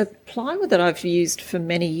 it's a plywood that I've used for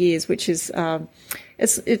many years, which is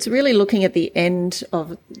it's really looking at the edge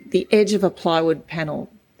of a plywood panel,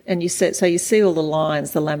 and you see all the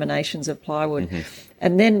lines, the laminations of plywood,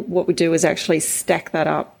 and then what we do is actually stack that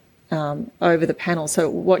up over the panel. So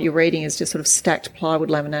what you're reading is just sort of stacked plywood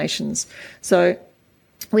laminations. So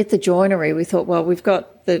with the joinery, we thought, well, we've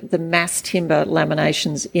got the mass timber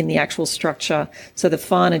laminations in the actual structure. So the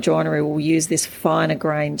finer joinery will use this finer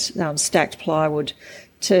grained stacked plywood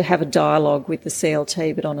to have a dialogue with the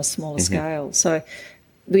CLT, but on a smaller scale. So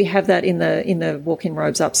we have that in the walk-in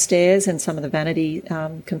robes upstairs and some of the vanity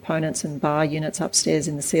components and bar units upstairs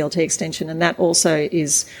in the CLT extension. And that also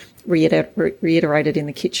is reiterated in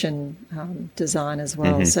the kitchen design as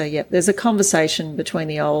well. So, yeah, there's a conversation between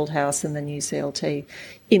the old house and the new CLT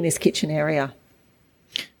in this kitchen area.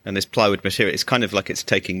 And this plywood material, it's kind of like it's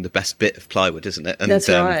taking the best bit of plywood, isn't it? And, that's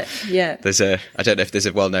right, yeah. I don't know if there's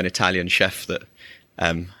a well-known Italian chef that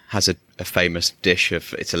has a famous dish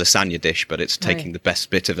it's a lasagna dish, but it's taking the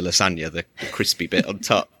best bit of a lasagna, the crispy bit on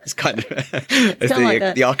top. It's kind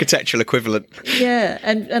of the architectural equivalent. Yeah,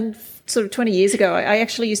 and sort of 20 years ago, I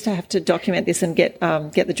actually used to have to document this and get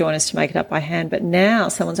the joiners to make it up by hand. But now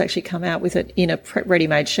someone's actually come out with it in a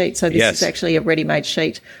ready-made sheet. So this is actually a ready-made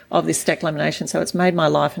sheet of this stacked lamination. So it's made my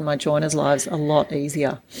life and my joiners' lives a lot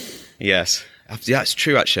easier. Yes. Yeah, it's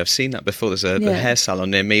true, actually. I've seen that before. There's the hair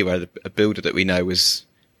salon near me where a builder that we know was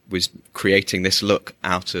creating this look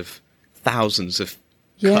out of thousands of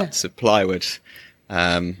cuts of plywood.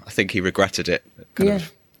 I think he regretted it kind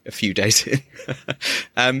of a few days in.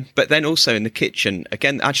 But then also in the kitchen,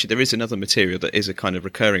 again, actually there is another material that is a kind of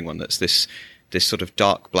recurring one. That's this sort of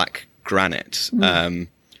dark black granite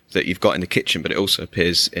that you've got in the kitchen, but it also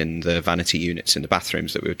appears in the vanity units in the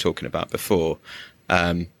bathrooms that we were talking about before.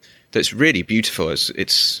 That's really beautiful.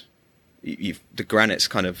 The granite's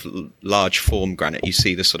kind of large form granite. You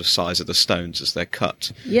see the sort of size of the stones as they're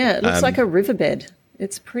cut. Yeah, it looks like a riverbed.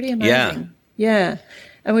 It's pretty amazing. Yeah.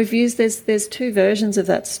 And we've used, there's two versions of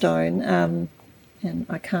that stone, and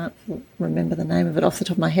I can't remember the name of it off the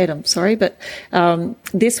top of my head, I'm sorry, but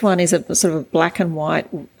this one is a sort of a black and white,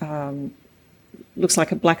 looks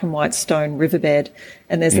like a black and white stone riverbed,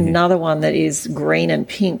 and there's another one that is green and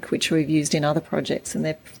pink, which we've used in other projects, and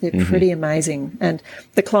they're pretty amazing. And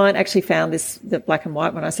the client actually found the black and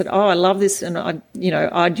white one. I said, "Oh, I love this," and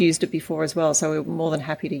I'd used it before as well, so we were more than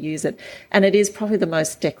happy to use it. And it is probably the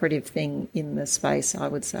most decorative thing in the space, I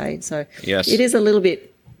would say. So it is a little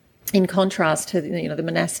bit in contrast to the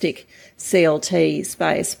monastic CLT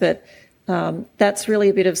space, but that's really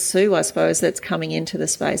a bit of Sue, I suppose, that's coming into the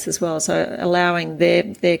space as well. So allowing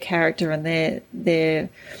their character and their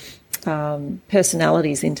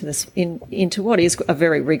personalities into what is a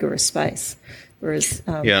very rigorous space. Whereas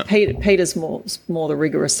Peter's more the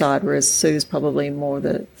rigorous side, whereas Sue's probably more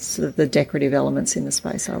the sort of the decorative elements in the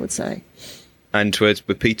space, I would say. And were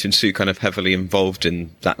Peter and Sue kind of heavily involved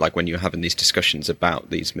in that, like when you were having these discussions about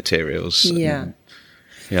these materials? Yeah.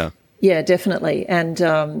 Yeah, definitely. And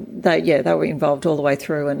they were involved all the way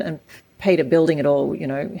through. And Peter building it all,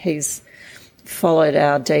 he's followed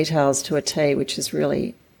our details to a T, which is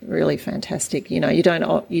really, really fantastic. You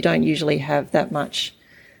don't usually have that much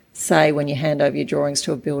say when you hand over your drawings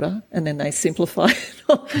to a builder and then they simplify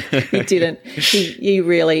it. He didn't. He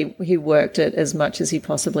worked it as much as he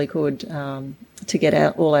possibly could to get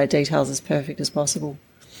out all our details as perfect as possible.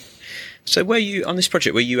 So were you, on this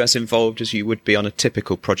project, were you as involved as you would be on a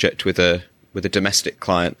typical project with a domestic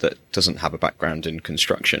client that doesn't have a background in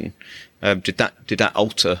construction? Did that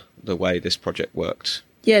alter the way this project worked?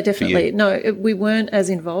 Yeah, definitely. No, we weren't as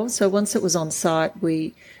involved. So once it was on site,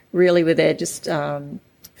 we really were there just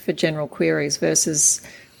for general queries, versus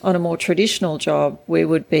on a more traditional job, we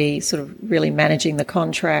would be sort of really managing the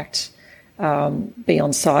contract, be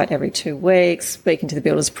on site every 2 weeks, speaking to the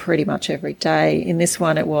builders pretty much every day. In this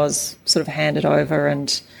one, it was sort of handed over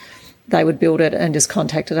and they would build it and just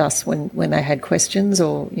contacted us when they had questions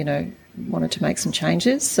or, wanted to make some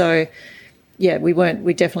changes. So, yeah, we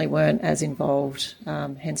definitely weren't as involved,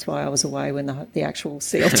 hence why I was away when the actual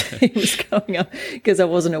CLT was going up, because I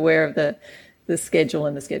wasn't aware of the schedule,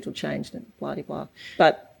 and the schedule changed and blah-de-blah.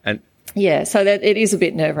 But, yeah, so that it is a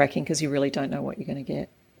bit nerve-wracking because you really don't know what you're going to get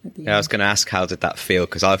at the end. I was going to ask, how did that feel?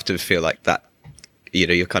 Because I often feel like that,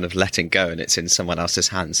 you're kind of letting go and it's in someone else's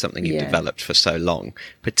hands, something you've developed for so long,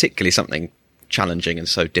 particularly something challenging and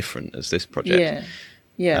so different as this project.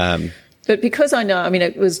 Yeah. But because I know,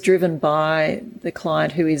 it was driven by the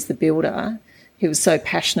client who is the builder, he was so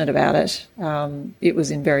passionate about it, it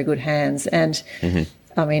was in very good hands. And,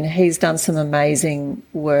 he's done some amazing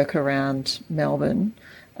work around Melbourne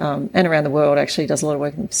and around the world. Actually, he does a lot of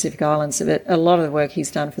work in the Pacific Islands. But a lot of the work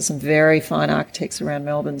he's done for some very fine architects around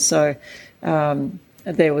Melbourne. So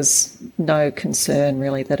there was no concern,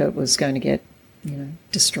 really, that it was going to get,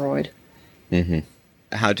 destroyed. Mm-hmm.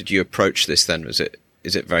 How did you approach this then?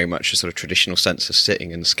 Is it very much a sort of traditional sense of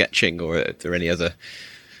sitting and sketching, or are there any other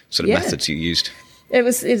sort of methods you used? It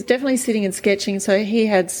was definitely sitting and sketching. So he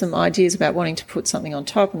had some ideas about wanting to put something on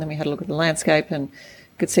top, and then we had a look at the landscape and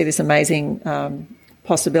could see this amazing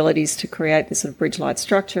possibilities to create this sort of bridge-like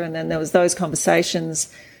structure. And then there was those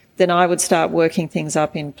conversations. Then I would start working things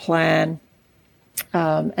up in plan,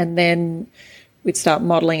 and then we'd start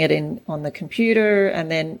modelling it on the computer. And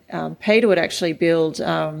then Peter would actually build.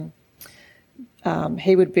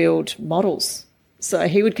 He would build models. So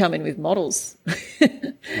he would come in with models.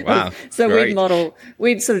 Wow. So great.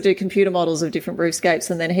 we'd sort of do computer models of different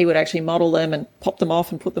roofscapes, and then he would actually model them and pop them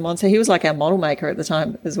off and put them on. So he was like our model maker at the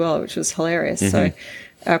time as well, which was hilarious. Mm-hmm.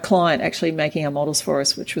 So our client actually making our models for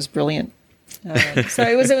us, which was brilliant. So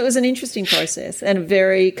it was an interesting process and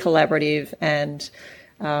very collaborative, and,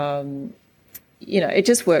 it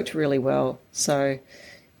just worked really well. So,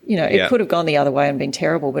 it could have gone the other way and been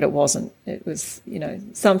terrible, but it wasn't. It was,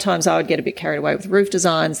 sometimes I would get a bit carried away with roof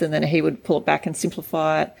designs, and then he would pull it back and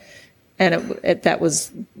simplify it. And that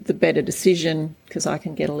was the better decision, because I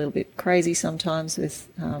can get a little bit crazy sometimes with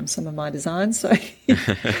some of my designs. So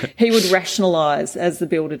he would rationalise, as the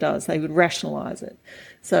builder does. They would rationalise it.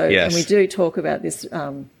 So, and we do talk about this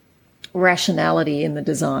rationality in the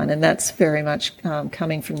design, and that's very much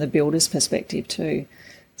coming from the builder's perspective too.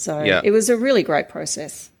 So it was a really great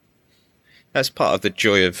process. That's part of the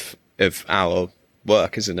joy of our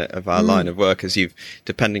work, isn't it? Of our line of work, as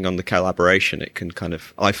depending on the collaboration, it can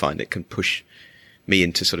I find it can push me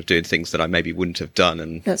into sort of doing things that I maybe wouldn't have done.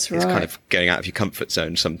 And that's right. It's kind of getting out of your comfort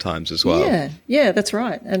zone sometimes as well. Yeah, that's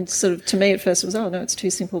right. And sort of to me at first it was, oh no, it's too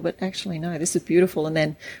simple, but actually no, this is beautiful. And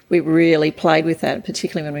then we really played with that,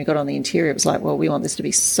 particularly when we got on the interior. It was like, well, we want this to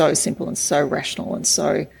be so simple and so rational and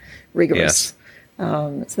so rigorous.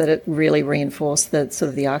 So that it really reinforced the sort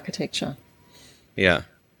of the architecture. Yeah.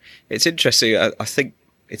 It's interesting. I think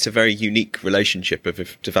it's a very unique relationship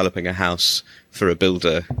of developing a house for a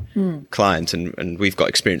builder client. And we've got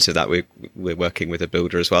experience of that. We're working with a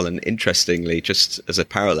builder as well. And interestingly, just as a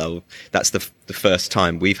parallel, that's the first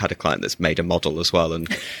time we've had a client that's made a model as well. And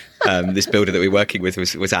this builder that we're working with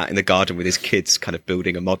was out in the garden with his kids kind of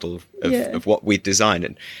building a model of what we'd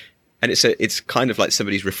designed. And it's kind of like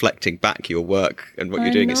somebody's reflecting back your work and what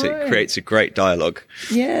you're doing. It creates a great dialogue.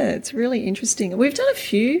 Yeah, it's really interesting. We've done a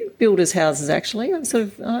few builders' houses actually. I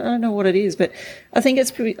don't know what it is, but I think it's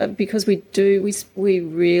because we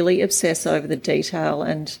really obsess over the detail,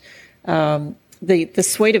 and the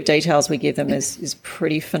suite of details we give them is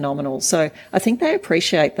pretty phenomenal. So I think they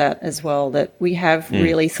appreciate that as well, that we have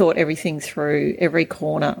really thought everything through, every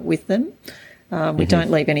corner with them. We don't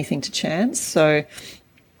leave anything to chance. So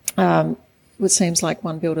it seems like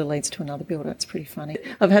one builder leads to another builder. It's pretty funny.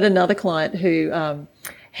 I've had another client who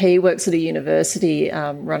he works at a university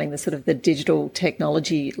running the sort of the digital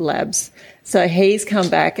technology labs. So he's come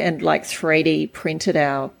back and like 3D printed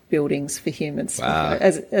our buildings for him and stuff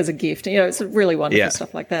as a gift. It's really wonderful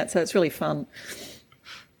stuff like that. So it's really fun.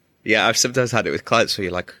 Yeah, I've sometimes had it with clients where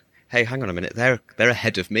you're like, hey, hang on a minute, they're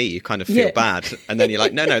ahead of me. You kind of feel bad. And then you're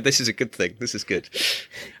like, no, this is a good thing. This is good.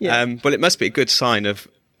 But it must be a good sign of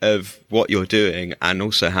what you're doing, and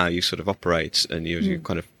also how you sort of operate and your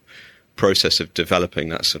kind of process of developing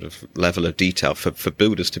that sort of level of detail for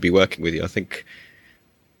builders to be working with you. I think,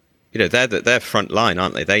 they're front line,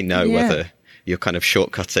 aren't they? They know whether you're kind of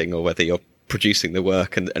shortcutting or whether you're producing the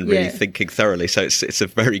work and really thinking thoroughly. So it's a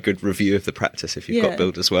very good review of the practice if you've got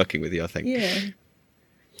builders working with you, I think.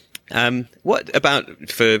 Yeah. What about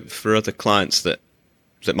for other clients that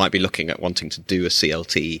might be looking at wanting to do a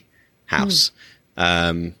CLT house?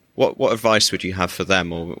 What advice would you have for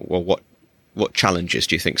them, or what challenges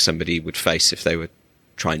do you think somebody would face if they were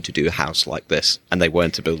trying to do a house like this and they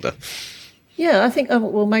weren't a builder? Yeah, I think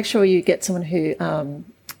we'll make sure you get someone who,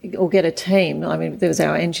 or get a team. I mean, there was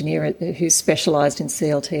our engineer who specialised in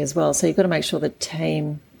CLT as well. So you've got to make sure the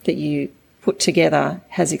team that you put together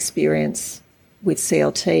has experience with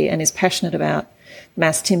CLT and is passionate about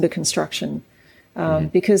mass timber construction.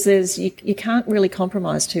 Because you can't really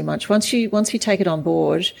compromise too much. Once you take it on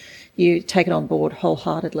board, you take it on board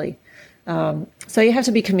wholeheartedly. So you have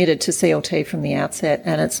to be committed to CLT from the outset,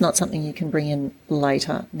 and it's not something you can bring in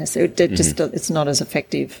later. It's not as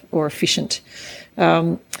effective or efficient.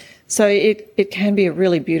 So it can be a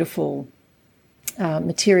really beautiful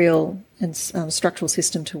material and structural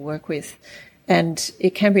system to work with, and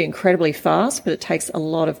it can be incredibly fast, but it takes a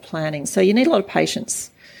lot of planning. So you need a lot of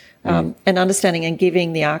patience. And understanding and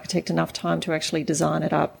giving the architect enough time to actually design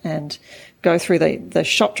it up and go through the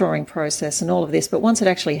shop drawing process and all of this. But once it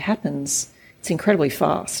actually happens, it's incredibly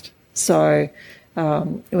fast. So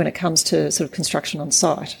when it comes to sort of construction on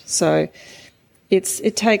site. So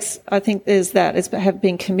it takes, I think there's that. It's have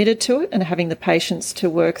been committed to it and having the patience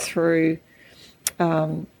to work through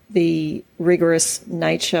the rigorous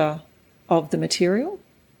nature of the material.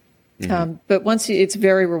 But it's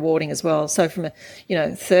very rewarding as well. So from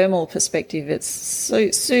a thermal perspective, it's so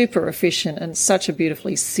super efficient and such a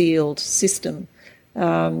beautifully sealed system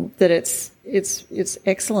that it's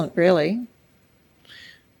excellent, really.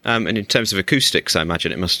 And in terms of acoustics, I imagine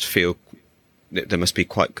there must be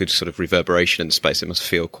quite good sort of reverberation in the space. It must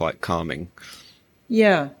feel quite calming.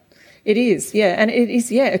 Yeah, it is. Yeah, and it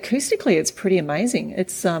is. Yeah, acoustically, it's pretty amazing. It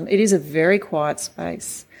is a very quiet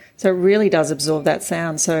space. So it really does absorb that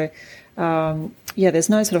sound. So, there's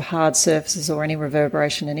no sort of hard surfaces or any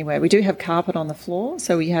reverberation anywhere. We do have carpet on the floor,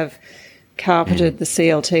 so we have carpeted the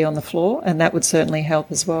CLT on the floor, and that would certainly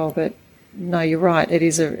help as well. But no, you're right. It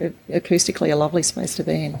is acoustically a lovely space to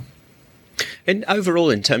be in. And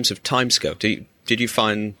overall, in terms of timescale, do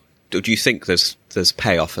you think there's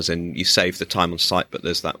payoff, as in you save the time on site, but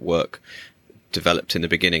there's that work developed in the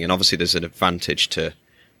beginning, and obviously there's an advantage to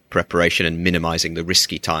preparation and minimising the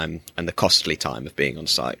risky time and the costly time of being on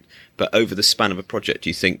site. But over the span of a project, do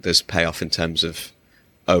you think there's payoff in terms of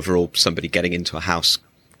overall somebody getting into a house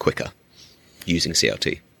quicker using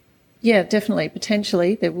CLT? Yeah, definitely.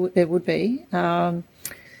 Potentially there would be.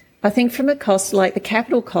 I think from a cost, like the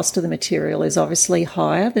capital cost of the material is obviously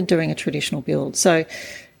higher than doing a traditional build. So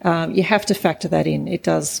you have to factor that in. It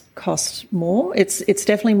does cost more. It's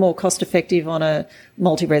definitely more cost effective on a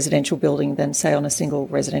multi-residential building than, say, on a single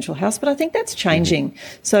residential house. But I think that's changing.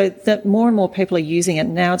 So that more and more people are using it.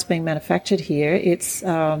 Now it's being manufactured here. It's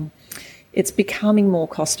becoming more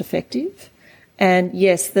cost effective. And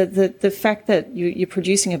yes, the fact that you're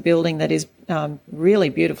producing a building that is really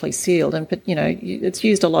beautifully sealed, and it's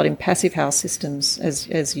used a lot in passive house systems,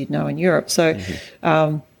 as you'd know, in Europe. So.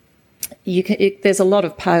 There's a lot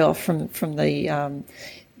of payoff from the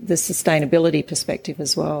sustainability perspective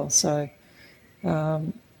as well. So,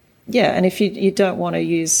 and if you don't want to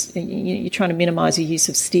use, you're trying to minimise your use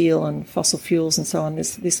of steel and fossil fuels and so on.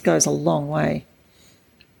 This goes a long way.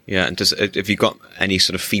 Yeah, and have you got any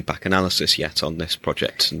sort of feedback analysis yet on this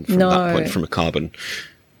project? And from that point, from a carbon.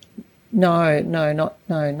 No,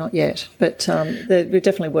 not yet. But we're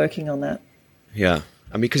definitely working on that. Yeah,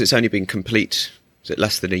 I mean, because it's only been complete. Is it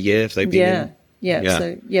less than a year? Have they been? Yeah.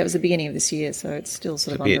 So it was the beginning of this year, so it's still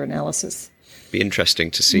sort of under analysis. Be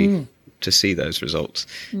interesting to see those results.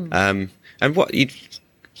 And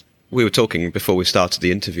we were talking before we started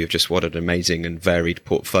the interview of just what an amazing and varied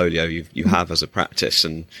portfolio you have as a practice,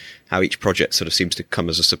 and how each project sort of seems to come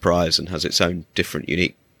as a surprise and has its own different,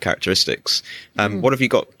 unique characteristics. What have you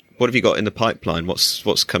got? What have you got in the pipeline?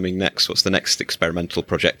 What's coming next? What's the next experimental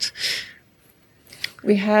project?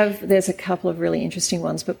 There's a couple of really interesting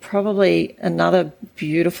ones, but probably another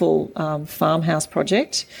beautiful farmhouse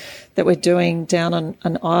project that we're doing down on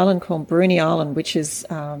an island called Bruny Island, which is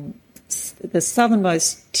the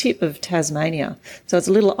southernmost tip of Tasmania. So it's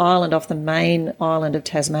a little island off the main island of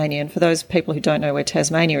Tasmania. And for those people who don't know where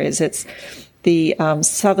Tasmania is, it's the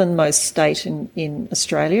southernmost state in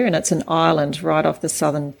Australia, and it's an island right off the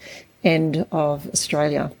southern end of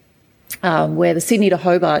Australia. Where the Sydney to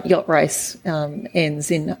Hobart yacht race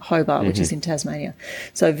ends in Hobart, which is in Tasmania.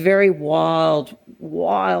 So very wild,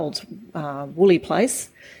 woolly place.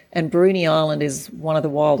 And Bruny Island is one of the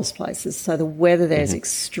wildest places. So the weather there is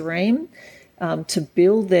extreme. To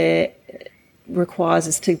build there requires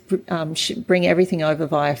us to bring everything over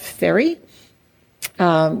via ferry,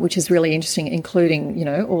 which is really interesting, including,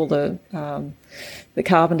 all the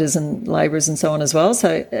carpenters and labourers and so on as well.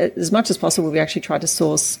 So as much as possible, we actually tried to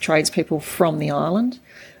source tradespeople from the island.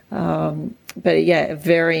 But yeah, a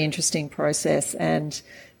very interesting process. And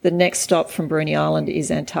the next stop from Bruny Island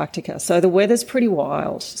is Antarctica. So the weather's pretty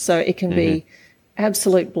wild. So it can be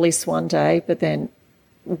absolute bliss one day, but then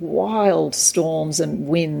wild storms and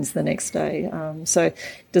winds the next day. So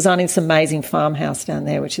designing this amazing farmhouse down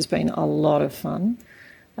there, which has been a lot of fun.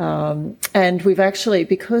 And we've actually,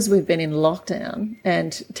 because we've been in lockdown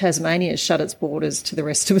and Tasmania shut its borders to the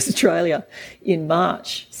rest of Australia in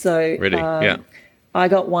March. So really, I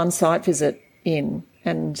got one site visit in,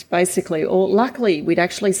 and basically, or luckily, we'd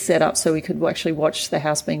actually set up so we could actually watch the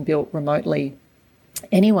house being built remotely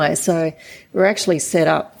anyway. So we're actually set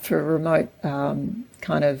up for a remote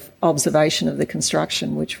kind of observation of the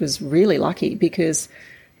construction, which was really lucky because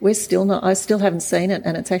I still haven't seen it,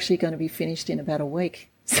 and it's actually going to be finished in about a week.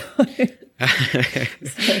 So I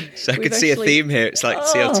could see a theme here. It's like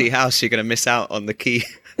CLT House. You're going to miss out on the key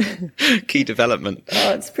development.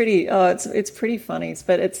 It's pretty funny,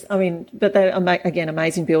 but they're again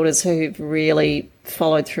amazing builders who've really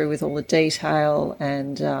followed through with all the detail,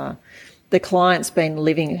 and the client's been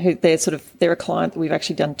living. They're a client that we've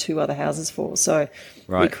actually done 2 other houses for. So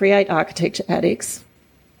we create architecture attics.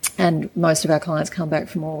 And most of our clients come back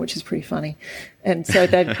for more, which is pretty funny. And so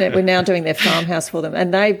we're now doing their farmhouse for them.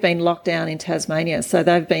 And they've been locked down in Tasmania. So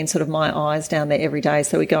they've been sort of my eyes down there every day.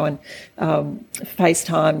 So we go and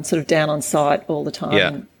FaceTime sort of down on site all the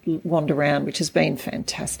time and wander around, which has been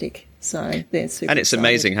fantastic. So they're super And it's excited.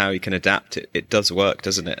 amazing how you can adapt. It does work,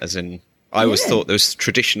 doesn't it? As in, I always thought those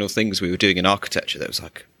traditional things we were doing in architecture that was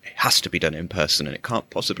like, it has to be done in person and it can't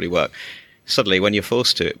possibly work. Suddenly, when you're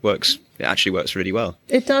forced to, it works. It actually works really well.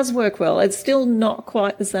 It does work well. It's still not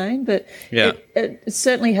quite the same, but it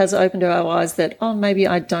certainly has opened our eyes that, maybe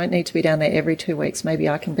I don't need to be down there every 2 weeks. Maybe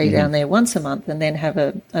I can be down there once a month and then have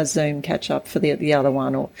a Zoom catch up for the other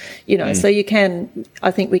one, or So you can. I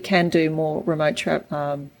think we can do more remote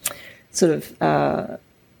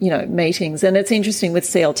meetings. And it's interesting with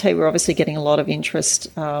CLT. We're obviously getting a lot of interest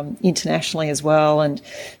internationally as well, and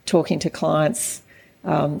talking to clients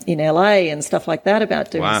in LA and stuff like that about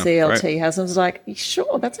doing CLT houses. I was like,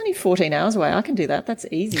 sure, that's only 14 hours away. I can do that. That's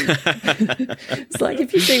easy. It's like,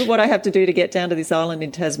 if you see what I have to do to get down to this island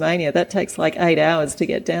in Tasmania, that takes like 8 hours to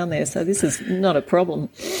get down there. So this is not a problem.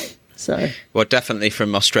 So, well, definitely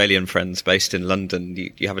from Australian friends based in London,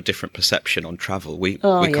 you have a different perception on travel. We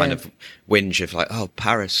kind of whinge of like,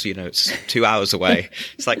 Paris, it's 2 hours away.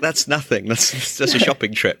 It's like, that's nothing. That's a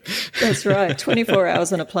shopping trip. That's right. 24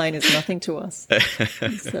 hours on a plane is nothing to us.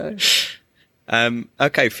 So,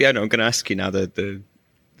 okay, Fiona, I'm going to ask you now the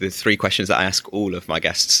 3 questions that I ask all of my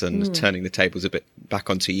guests, and turning the tables a bit back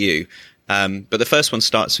onto you. But the first one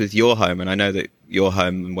starts with your home, and I know that your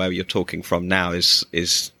home and where you're talking from now is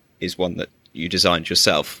one that you designed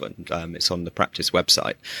yourself, and it's on the Practice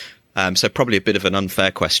website. So probably a bit of an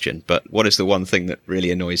unfair question, but what is the one thing that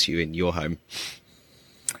really annoys you in your home?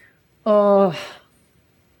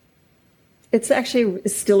 It's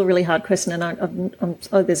still a really hard question, and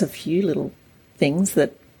there's a few little things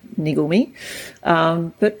that niggle me,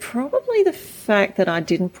 but probably the fact that I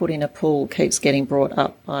didn't put in a pool keeps getting brought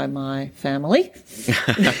up by my family.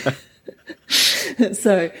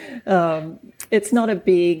 So it's not a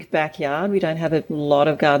big backyard. We don't have a lot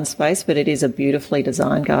of garden space, but it is a beautifully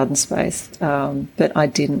designed garden space. But I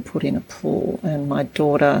didn't put in a pool. And my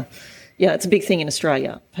daughter, it's a big thing in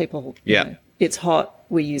Australia. People, it's hot,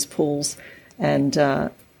 we use pools. And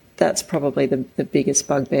that's probably the biggest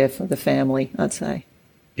bugbear for the family, I'd say.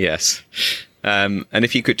 Yes. And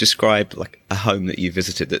if you could describe like a home that you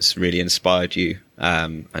visited that's really inspired you,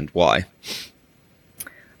 and why?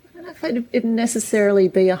 I don't know if it'd necessarily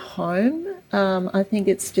be a home. I think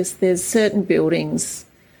it's just there's certain buildings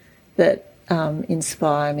that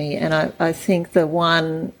inspire me, and I think the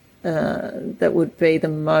one that would be the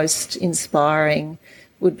most inspiring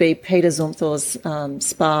would be Peter Zumthor's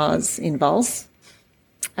spas in Vals.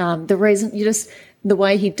 The reason the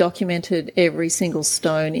way he documented every single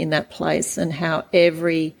stone in that place and how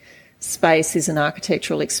every space is an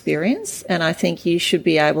architectural experience, and I think you should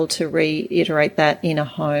be able to reiterate that in a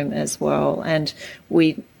home as well. And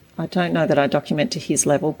I don't know that I document to his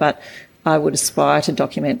level, but I would aspire to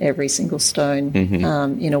document every single stone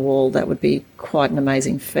in a wall. That would be quite an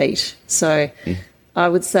amazing feat. So I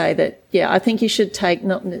would say that, I think you should take,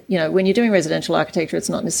 when you're doing residential architecture, it's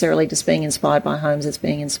not necessarily just being inspired by homes, it's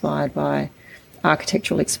being inspired by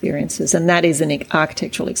architectural experiences, and that is an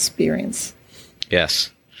architectural experience. Yes.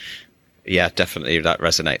 Yeah, definitely that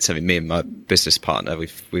resonates. I mean, me and my business partner,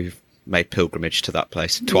 we've made pilgrimage to that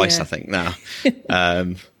place twice, I think now.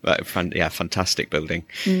 Fantastic building.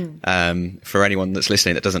 For anyone that's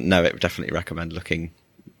listening that doesn't know it, I definitely recommend looking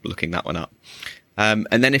that one up.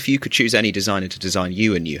 And then if you could choose any designer to design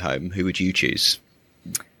you a new home, who would you choose?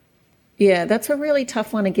 Yeah, that's a really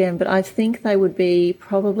tough one again, but I think they would be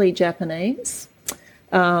probably Japanese,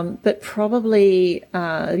 but probably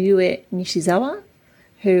Yue Nishizawa,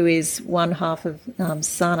 who is one half of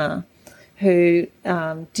Sana, who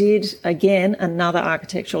did, again, another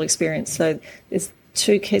architectural experience. So there's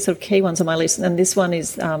two key ones on my list, and this one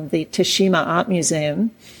is the Teshima Art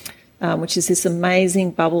Museum, which is this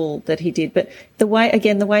amazing bubble that he did. But the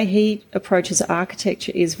way he approaches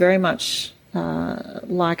architecture is very much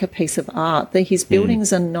like a piece of art. His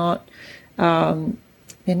buildings are not,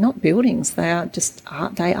 they're not buildings, they are just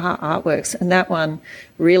art, they are artworks. And that one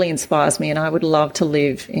really inspires me, and I would love to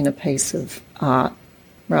live in a piece of art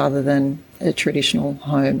rather than a traditional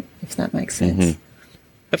home, if that makes sense. Mm-hmm.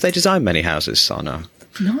 Have they designed many houses, Sana?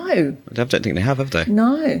 No. I don't think they have they?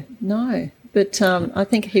 No. But I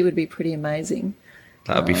think he would be pretty amazing.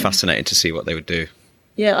 That would be fascinating to see what they would do.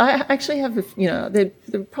 Yeah, I actually have,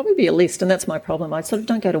 there'd probably be a list, and that's my problem. I sort of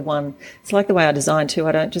don't go to one. It's like the way I design too.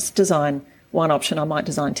 I don't just design one option. I might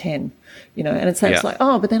design 10, and it's like,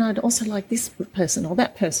 but then I'd also like this person or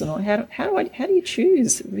that person, or how do you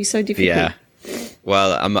choose? It would be so difficult. Yeah.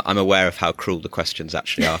 Well, I'm aware of how cruel the questions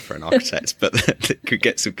actually are for an architect, but they could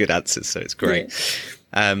get some good answers, so it's great.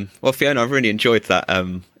 Yeah. Well, Fiona, I've really enjoyed that.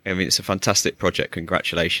 It's a fantastic project.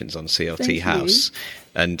 Congratulations on CLT House,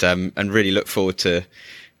 and really look forward to.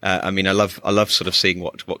 I love sort of seeing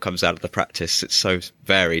what comes out of the practice. It's so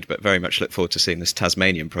varied, but very much look forward to seeing this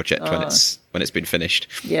Tasmanian project when it's been finished.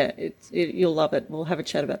 Yeah, you'll love it. We'll have a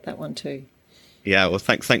chat about that one too. Yeah, well,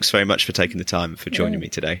 thanks very much for taking the time for joining me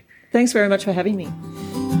today. Thanks very much for having me.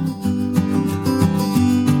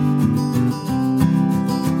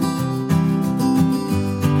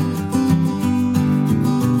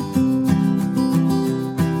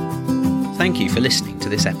 Thank you for listening to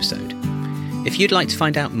this episode. If you'd like to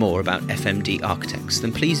find out more about FMD Architects,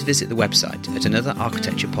 then please visit the website at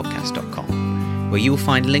anotherarchitecturepodcast.com, where you will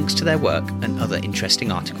find links to their work and other interesting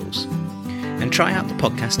articles. And try out the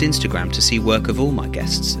podcast Instagram to see work of all my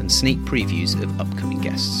guests and sneak previews of upcoming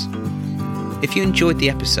guests. If you enjoyed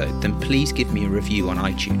the episode, then please give me a review on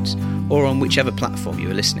iTunes or on whichever platform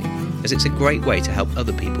you are listening, as it's a great way to help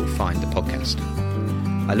other people find the podcast.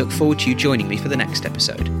 I look forward to you joining me for the next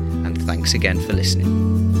episode, and thanks again for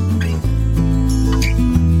listening.